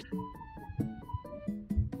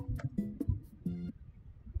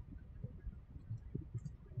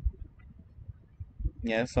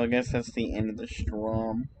 Yeah, so I guess that's the end of the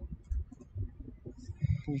strom.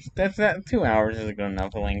 That's that 2 hours is a good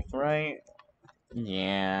enough length, right?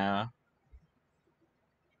 Yeah.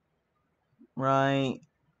 Right.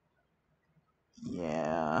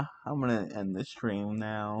 Yeah. I'm gonna end the stream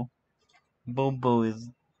now. Bobo is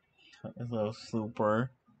a little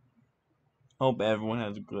super. Hope everyone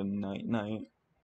has a good night.